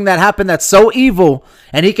something that happened that's so evil,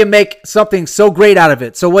 and he can make something so great out of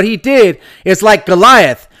it. So what he did is like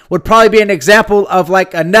Goliath would probably be an example of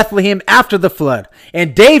like a Nephilim after the flood.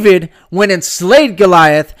 And David went and slayed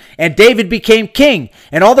Goliath, and David became king.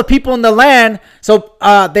 And all the people in the land, so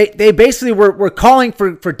they basically were calling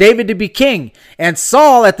for David to be king. And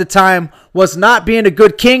Saul at the time was not being a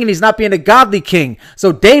good king, and he's not being a godly king.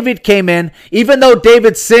 So David came in, even though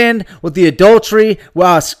David sinned with the adultery,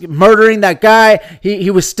 murdering that guy, he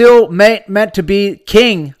was still meant to be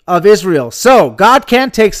king of Israel. So God can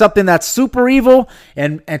take something that's super evil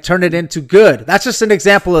and turn it into good. That's just an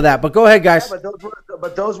example of that. But go ahead, guys. Yeah,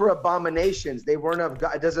 but those were abominations. They weren't of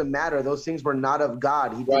God. It doesn't matter. Those things were not of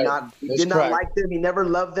God. He did not. He did not like them. He never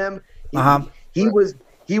loved them.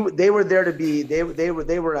 They were there to be. They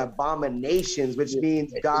were abominations, which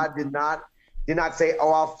means God did not say,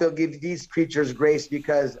 "Oh, I'll give these creatures grace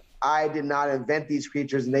because I did not invent these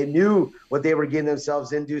creatures," and they knew what they were getting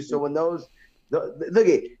themselves into. So when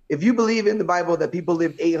if you believe in the Bible that people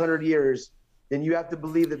lived 800 years, then you have to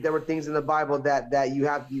believe that there were things in the Bible that you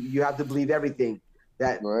have to believe everything.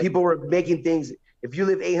 That people were making things. If you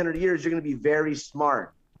live 800 years, you're going to be very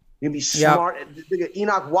smart. You're going to be smart.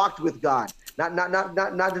 Enoch walked with God.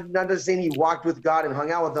 Not just saying he walked with God and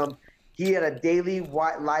hung out with them. He had a daily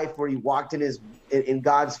life where he walked in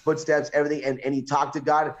God's footsteps, everything, and he talked to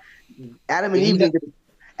God. Adam and Eve didn't get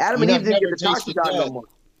to talk to God no more.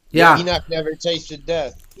 Yeah. Enoch never tasted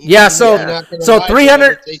death. So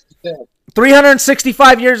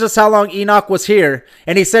 365 years is how long Enoch was here.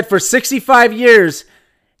 And he said for 65 years,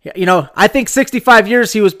 I think 65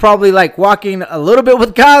 years he was probably like walking a little bit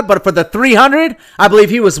with God, but for the 300, I believe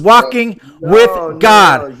he was walking with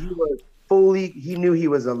God. He knew he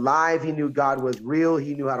was alive. He knew God was real.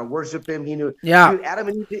 He knew how to worship him. He knew. Dude, Adam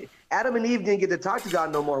and Eve didn't get to talk to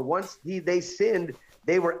God no more. Once they sinned,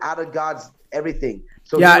 they were out of God's everything.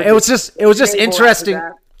 So it was just interesting.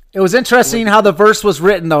 It was interesting how the verse was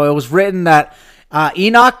written, though. It was written that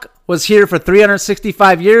Enoch was here for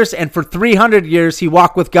 365 years, and for 300 years he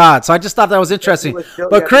walked with God. So I just thought that was interesting.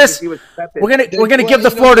 But Chris, we're gonna give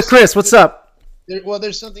the floor to Chris. What's up?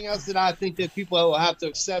 There's something else that I think that people will have to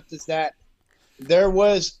accept is that there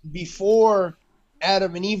was, before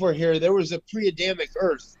Adam and Eve were here, there was a pre-Adamic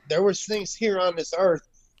earth. There was things here on this earth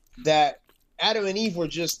that Adam and Eve were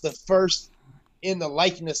just the first in the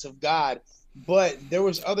likeness of God, but there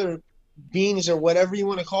was other beings or whatever you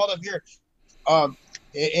want to call them here. And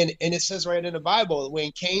it says right in the Bible,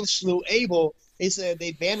 when Cain slew Abel, they said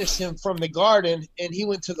they banished him from the garden and he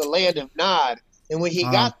went to the land of Nod. And when he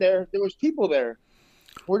got there, there was people there.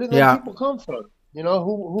 Where did those people come from? You know,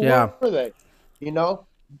 who were they? You know,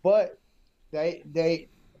 but they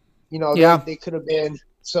you know, they could have been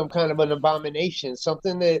some kind of an abomination,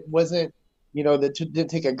 something that wasn't, you know, that didn't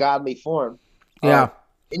take a godly form. And,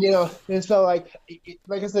 you know, and so like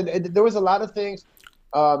I said, there was a lot of things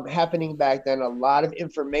happening back then, a lot of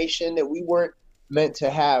information that we weren't meant to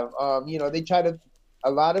have. You know, they try to,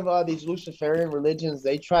 a lot of these Luciferian religions,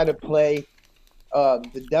 they try to play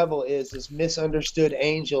the devil is this misunderstood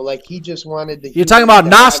angel. Like he just wanted the. You're talking about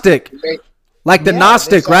Gnostic, like the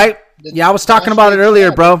Gnostic, right? Yeah, I was talking about it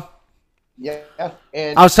earlier, bro. Yeah,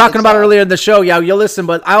 and I was talking about it earlier in the show. Yeah, you'll listen,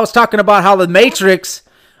 but I was talking about how the Matrix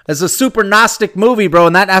is a super Gnostic movie, bro,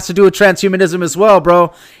 and that has to do with transhumanism as well,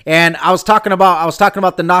 bro. And I was talking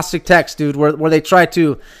about the Gnostic text, dude, where they try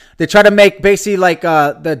to make basically like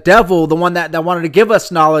the devil, the one that wanted to give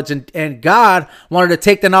us knowledge, and God wanted to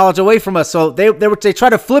take the knowledge away from us. So they try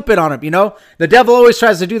to flip it on him, you know. The devil always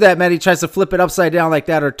tries to do that, man. He tries to flip it upside down like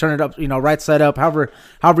that, or turn it up, you know, right side up, however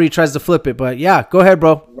he tries to flip it. But yeah, go ahead,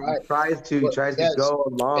 bro. Right. He tries to go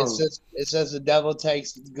along. It says the devil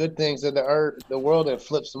takes good things of the earth, the world, and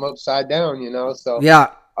flips them upside down, you know. So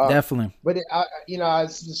yeah, definitely. But you know,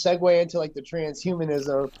 it's a segue into like the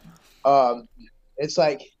transhumanism. It's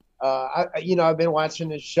like. I've been watching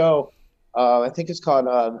this show. I think it's called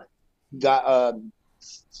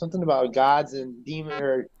something about gods and demon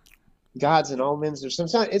or gods and omens or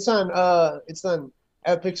something. It's on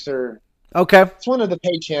Epix or okay. It's one of the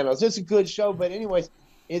paid channels. It's a good show, but anyways,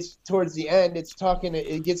 it's towards the end.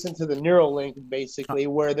 It gets into the Neuralink basically,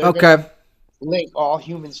 where they're gonna link all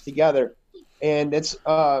humans together, and it's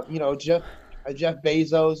Jeff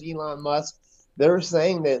Bezos, Elon Musk. They're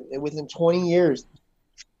saying that within 20 years.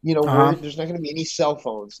 You know, there's not going to be any cell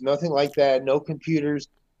phones, nothing like that, no computers.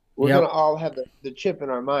 We're going to all have the chip in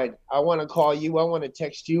our mind. I want to call you. I want to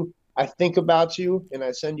text you. I think about you, and I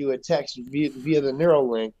send you a text via the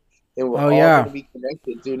Neuralink, and we're all going to be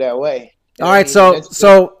connected through that way. And all right,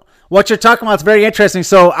 so what you're talking about is very interesting.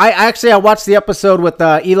 So I watched the episode with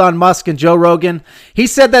Elon Musk and Joe Rogan. He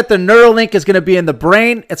said that the Neuralink is going to be in the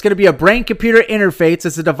brain. It's going to be a brain-computer interface.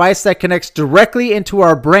 It's a device that connects directly into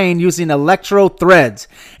our brain using electro threads.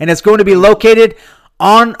 And it's going to be located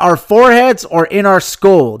on our foreheads or in our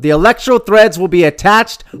skull. The electro threads will be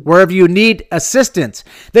attached wherever you need assistance.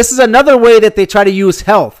 This is another way that they try to use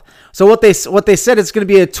health. So what they said is going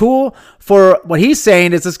to be a tool for what he's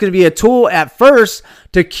saying is it's going to be a tool at first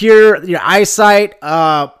to cure your eyesight.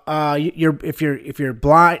 If you're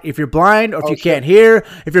blind, or if you can't hear,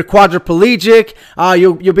 if you're quadriplegic,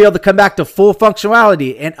 you'll be able to come back to full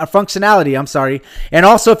functionality. I'm sorry. And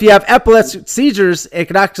also if you have epileptic seizures,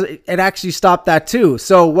 it actually stop that too.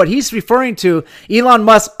 So what he's referring to, Elon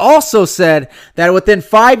Musk also said that within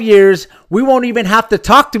 5 years, we won't even have to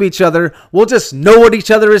talk to each other. We'll just know what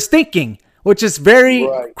each other is thinking, which is very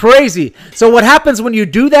crazy. So what happens when you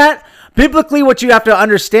do that? Biblically, what you have to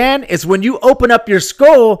understand is when you open up your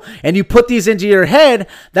skull and you put these into your head,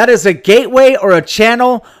 that is a gateway or a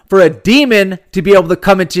channel for a demon to be able to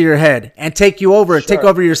come into your head and take you over and take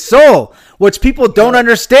over your soul, which people don't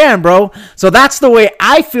understand, bro. So that's the way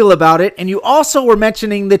I feel about it. And you also were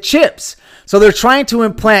mentioning the chips. So they're trying to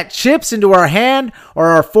implant chips into our hand or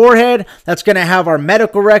our forehead that's going to have our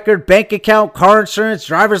medical record, bank account, car insurance,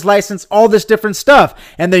 driver's license, all this different stuff.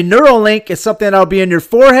 And the Neuralink is something that'll be in your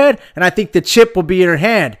forehead, and I think the chip will be in your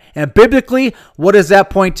hand. And biblically, what does that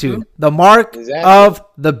point to? The mark of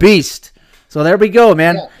the beast. So there we go,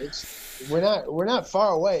 man. Yeah, we're not far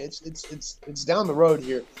away. It's down the road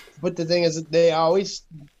here. But the thing is that they always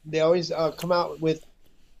come out with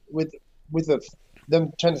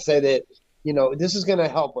them trying to say that, you know, this is going to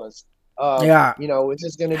help us. You know, this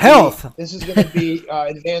is going to be health. This is going to be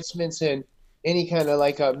advancements in any kind of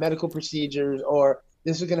like medical procedures, or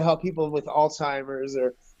this is going to help people with Alzheimer's,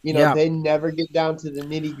 or, you know, they never get down to the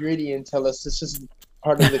nitty gritty and tell us this is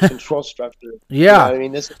part of the control structure. You know I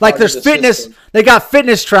mean, this is like there's fitness. System. They got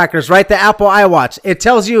fitness trackers, right? The Apple iWatch. It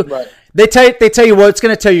tells you They tell you, well, it's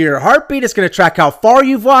going to tell you your heartbeat. It's going to track how far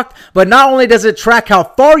you've walked. But not only does it track how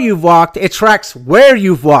far you've walked, it tracks where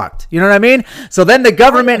you've walked. You know what I mean? So then the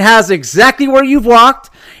government has exactly where you've walked.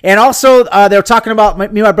 And also, they were talking about, me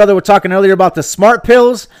and my brother were talking earlier about the smart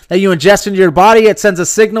pills that you ingest into your body. It sends a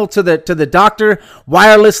signal to the doctor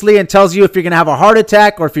wirelessly and tells you if you're going to have a heart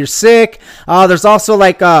attack or if you're sick. There's also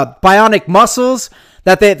like bionic muscles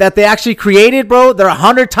that they actually created, bro. They're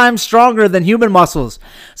 100 times stronger than human muscles.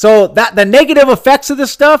 So that the negative effects of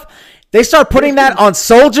this stuff, they start putting that on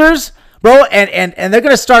soldiers, bro, and they're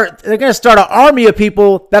gonna start an army of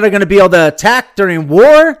people that are gonna be able to attack during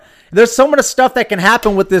war. There's so much stuff that can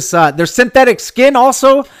happen with this. There's synthetic skin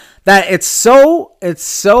also that it's so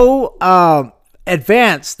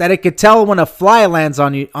advanced that it could tell when a fly lands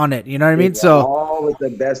on it. You know what I mean? So all with the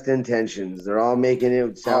best intentions. They're all making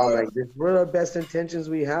it sound like this. We're the best intentions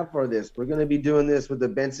we have for this. We're gonna be doing this with the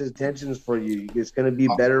best intentions for you. It's gonna be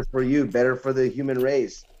better for you, better for the human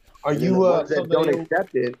race. Are And you the ones that don't familiar?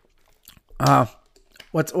 accept it?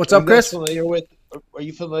 what's Are up, you guys Chris? familiar with? Are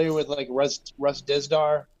you familiar with like Russ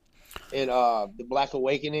Dizdar in the Black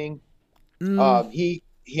Awakening? He's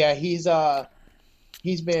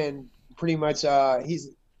been pretty much he's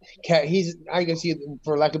I guess he,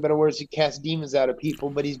 for lack of better words, he casts demons out of people,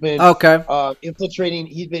 but he's been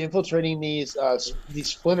infiltrating these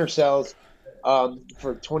splinter cells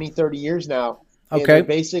for 20-30 years now. And they're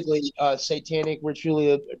basically satanic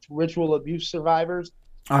ritual abuse survivors.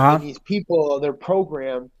 And these people, they're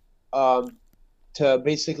programmed to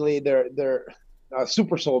basically they're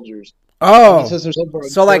super soldiers. Oh, says there's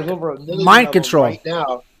over a million mind control right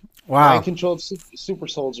now. Wow, mind controlled super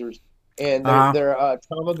soldiers, and they're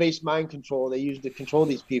trauma-based mind control they use to control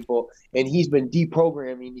these people. And he's been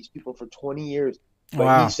deprogramming these people for 20 years.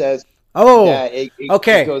 But he says, that it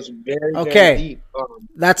goes very, very deep.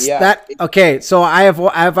 Okay, so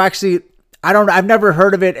I've actually. I've never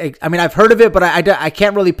heard of it. I mean, I've heard of it, but I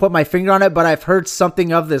can't really put my finger on it, but I've heard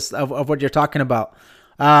something of this, of what you're talking about.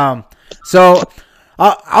 Also,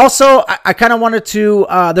 I kind of wanted to,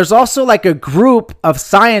 there's also like a group of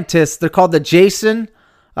scientists. They're called the Jason.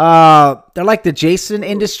 They're like the Jason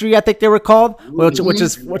industry, I think they were called, which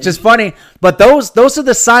is funny. But those are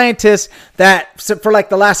the scientists that for like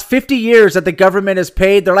the last 50 years that the government has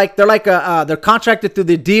paid. They're contracted through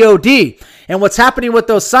the DOD. And what's happening with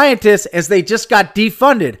those scientists is they just got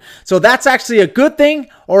defunded. So that's actually a good thing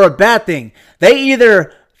or a bad thing. They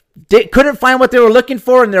either couldn't find what they were looking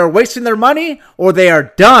for and they're wasting their money, or they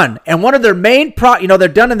are done. And one of their main they're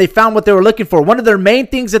done and they found what they were looking for. One of their main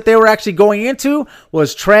things that they were actually going into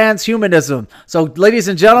was transhumanism. So ladies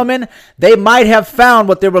and gentlemen, they might have found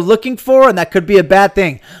what they were looking for, and that could be a bad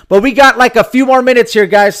thing. But we got like a few more minutes here,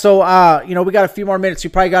 guys. So, we got a few more minutes. You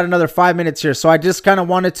probably got another 5 minutes here. So I just kind of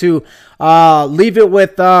wanted to leave it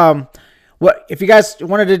with, what if you guys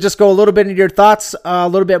wanted to just go a little bit into your thoughts, a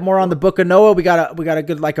little bit more on the Book of Noah? We got a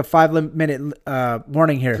good like a 5-minute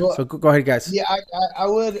warning here. So go ahead, guys. Yeah, I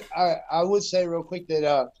would say real quick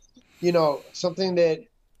that something that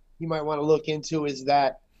you might want to look into is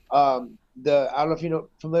that I don't know if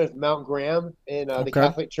familiar with Mount Graham in the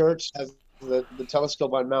Catholic Church has the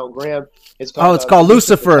telescope on Mount Graham. It's called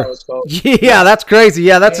Lucifer. Yeah, that's crazy.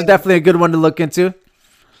 Yeah, that's definitely a good one to look into.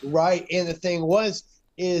 Right, and the thing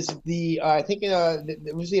is I think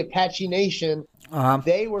it was the Apache Nation.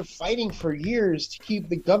 They were fighting for years to keep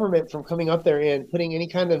the government from coming up there and putting any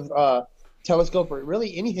kind of telescope or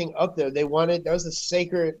really anything up there. That was a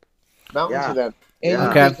sacred mountain to them. And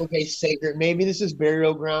you think, okay, sacred, maybe this is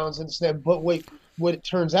burial grounds and stuff. But what it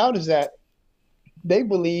turns out is that they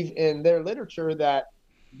believe in their literature that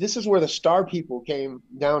this is where the star people came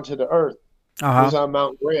down to the earth. It was on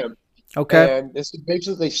Mount Graham. Okay. And this is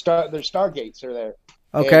basically their stargates are there.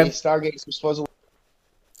 Okay. And these stargates were supposed to.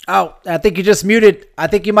 Oh, I think you just muted. I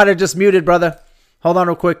think you might have just muted, brother. Hold on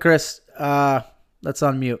real quick, Chris. Let's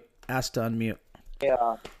unmute. Ask to unmute.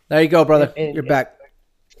 Yeah. There you go, brother. You're back.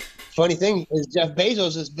 Funny thing is, Jeff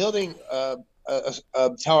Bezos is building a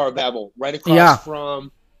Tower of Babel right across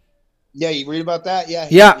from. Yeah, you read about that? Yeah.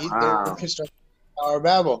 They're constructing Tower of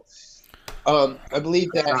Babel. I believe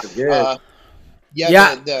that.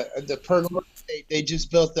 The Pergamon. They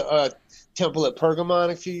just built the temple at Pergamon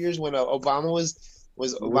a few years when Obama was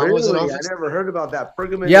in office. I never heard about that.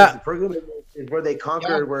 Pergamon is where they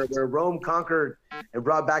conquered, where Rome conquered and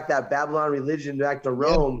brought back that Babylon religion back to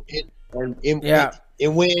Rome. And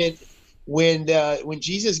when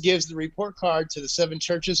Jesus gives the report card to the 7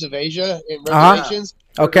 churches of Asia in Revelations,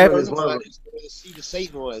 okay, Pergamon is where the seat of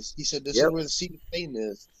Satan was. He said, "This is where the seat of Satan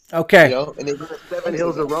is." Okay. You know, and they The 7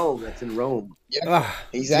 hills of Rome. That's in Rome. Yeah,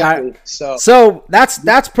 exactly. So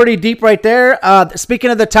that's pretty deep right there. Speaking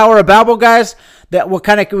of the Tower of Babel, guys, that we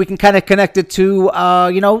can kind of connect it to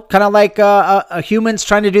kind of like humans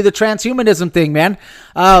trying to do the transhumanism thing, man.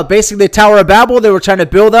 Basically, the Tower of Babel, they were trying to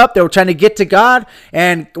build up, they were trying to get to God,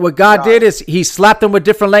 and what God did is He slapped them with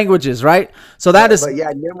different languages, right? So that is. But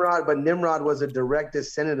yeah, Nimrod was a direct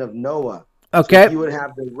descendant of Noah. Okay. So he would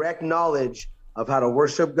have direct knowledge of how to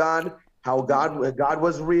worship God. How God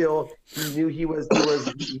was real. He knew he was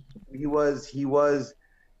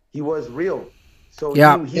real. So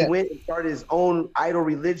he went and started his own idol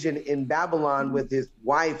religion in Babylon with his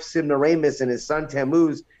wife Semiramis and his son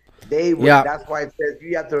Tammuz. That's why it says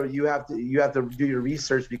you have to do your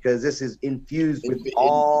research, because this is infused with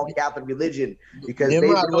all Catholic religion. Because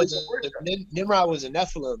Nimrod was a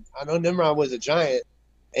Nephilim. I know Nimrod was a giant.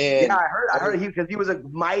 And yeah, I heard because he was a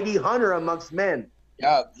mighty hunter amongst men.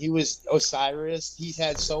 Yeah, he was Osiris. He's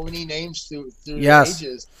had so many names through the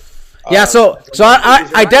ages. Yeah, so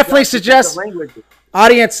I definitely suggest,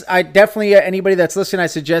 audience, anybody that's listening, I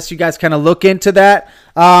suggest you guys kind of look into that.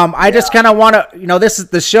 I just kind of want to,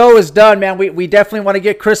 the show is done, man. We definitely want to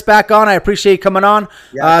get Chris back on. I appreciate you coming on.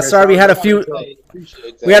 Sorry we had a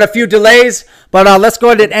few delays, but let's go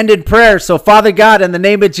ahead and end in prayer. So Father God, in the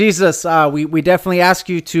name of Jesus, we definitely ask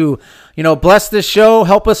you to, bless this show,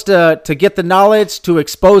 help us to get the knowledge, to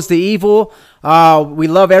expose the evil. We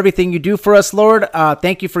love everything you do for us, Lord.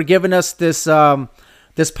 Thank you for giving us this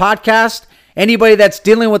podcast. Anybody that's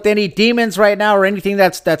dealing with any demons right now or anything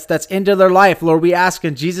that's into their life, Lord, we ask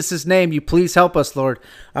in Jesus' name, you please help us, Lord.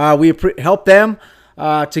 We help them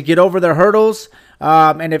to get over their hurdles.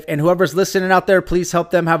 And whoever's listening out there, please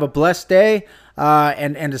help them have a blessed day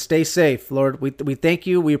and to stay safe, Lord. We thank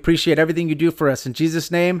you. We appreciate everything you do for us. In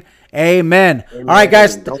Jesus' name, amen. All right,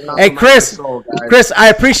 guys. Hey, Chris, I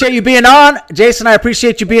appreciate you being on. Jason, I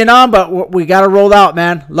appreciate you being on, but we got to roll out,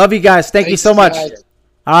 man. Love you guys. Thank you so much.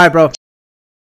 All right, bro.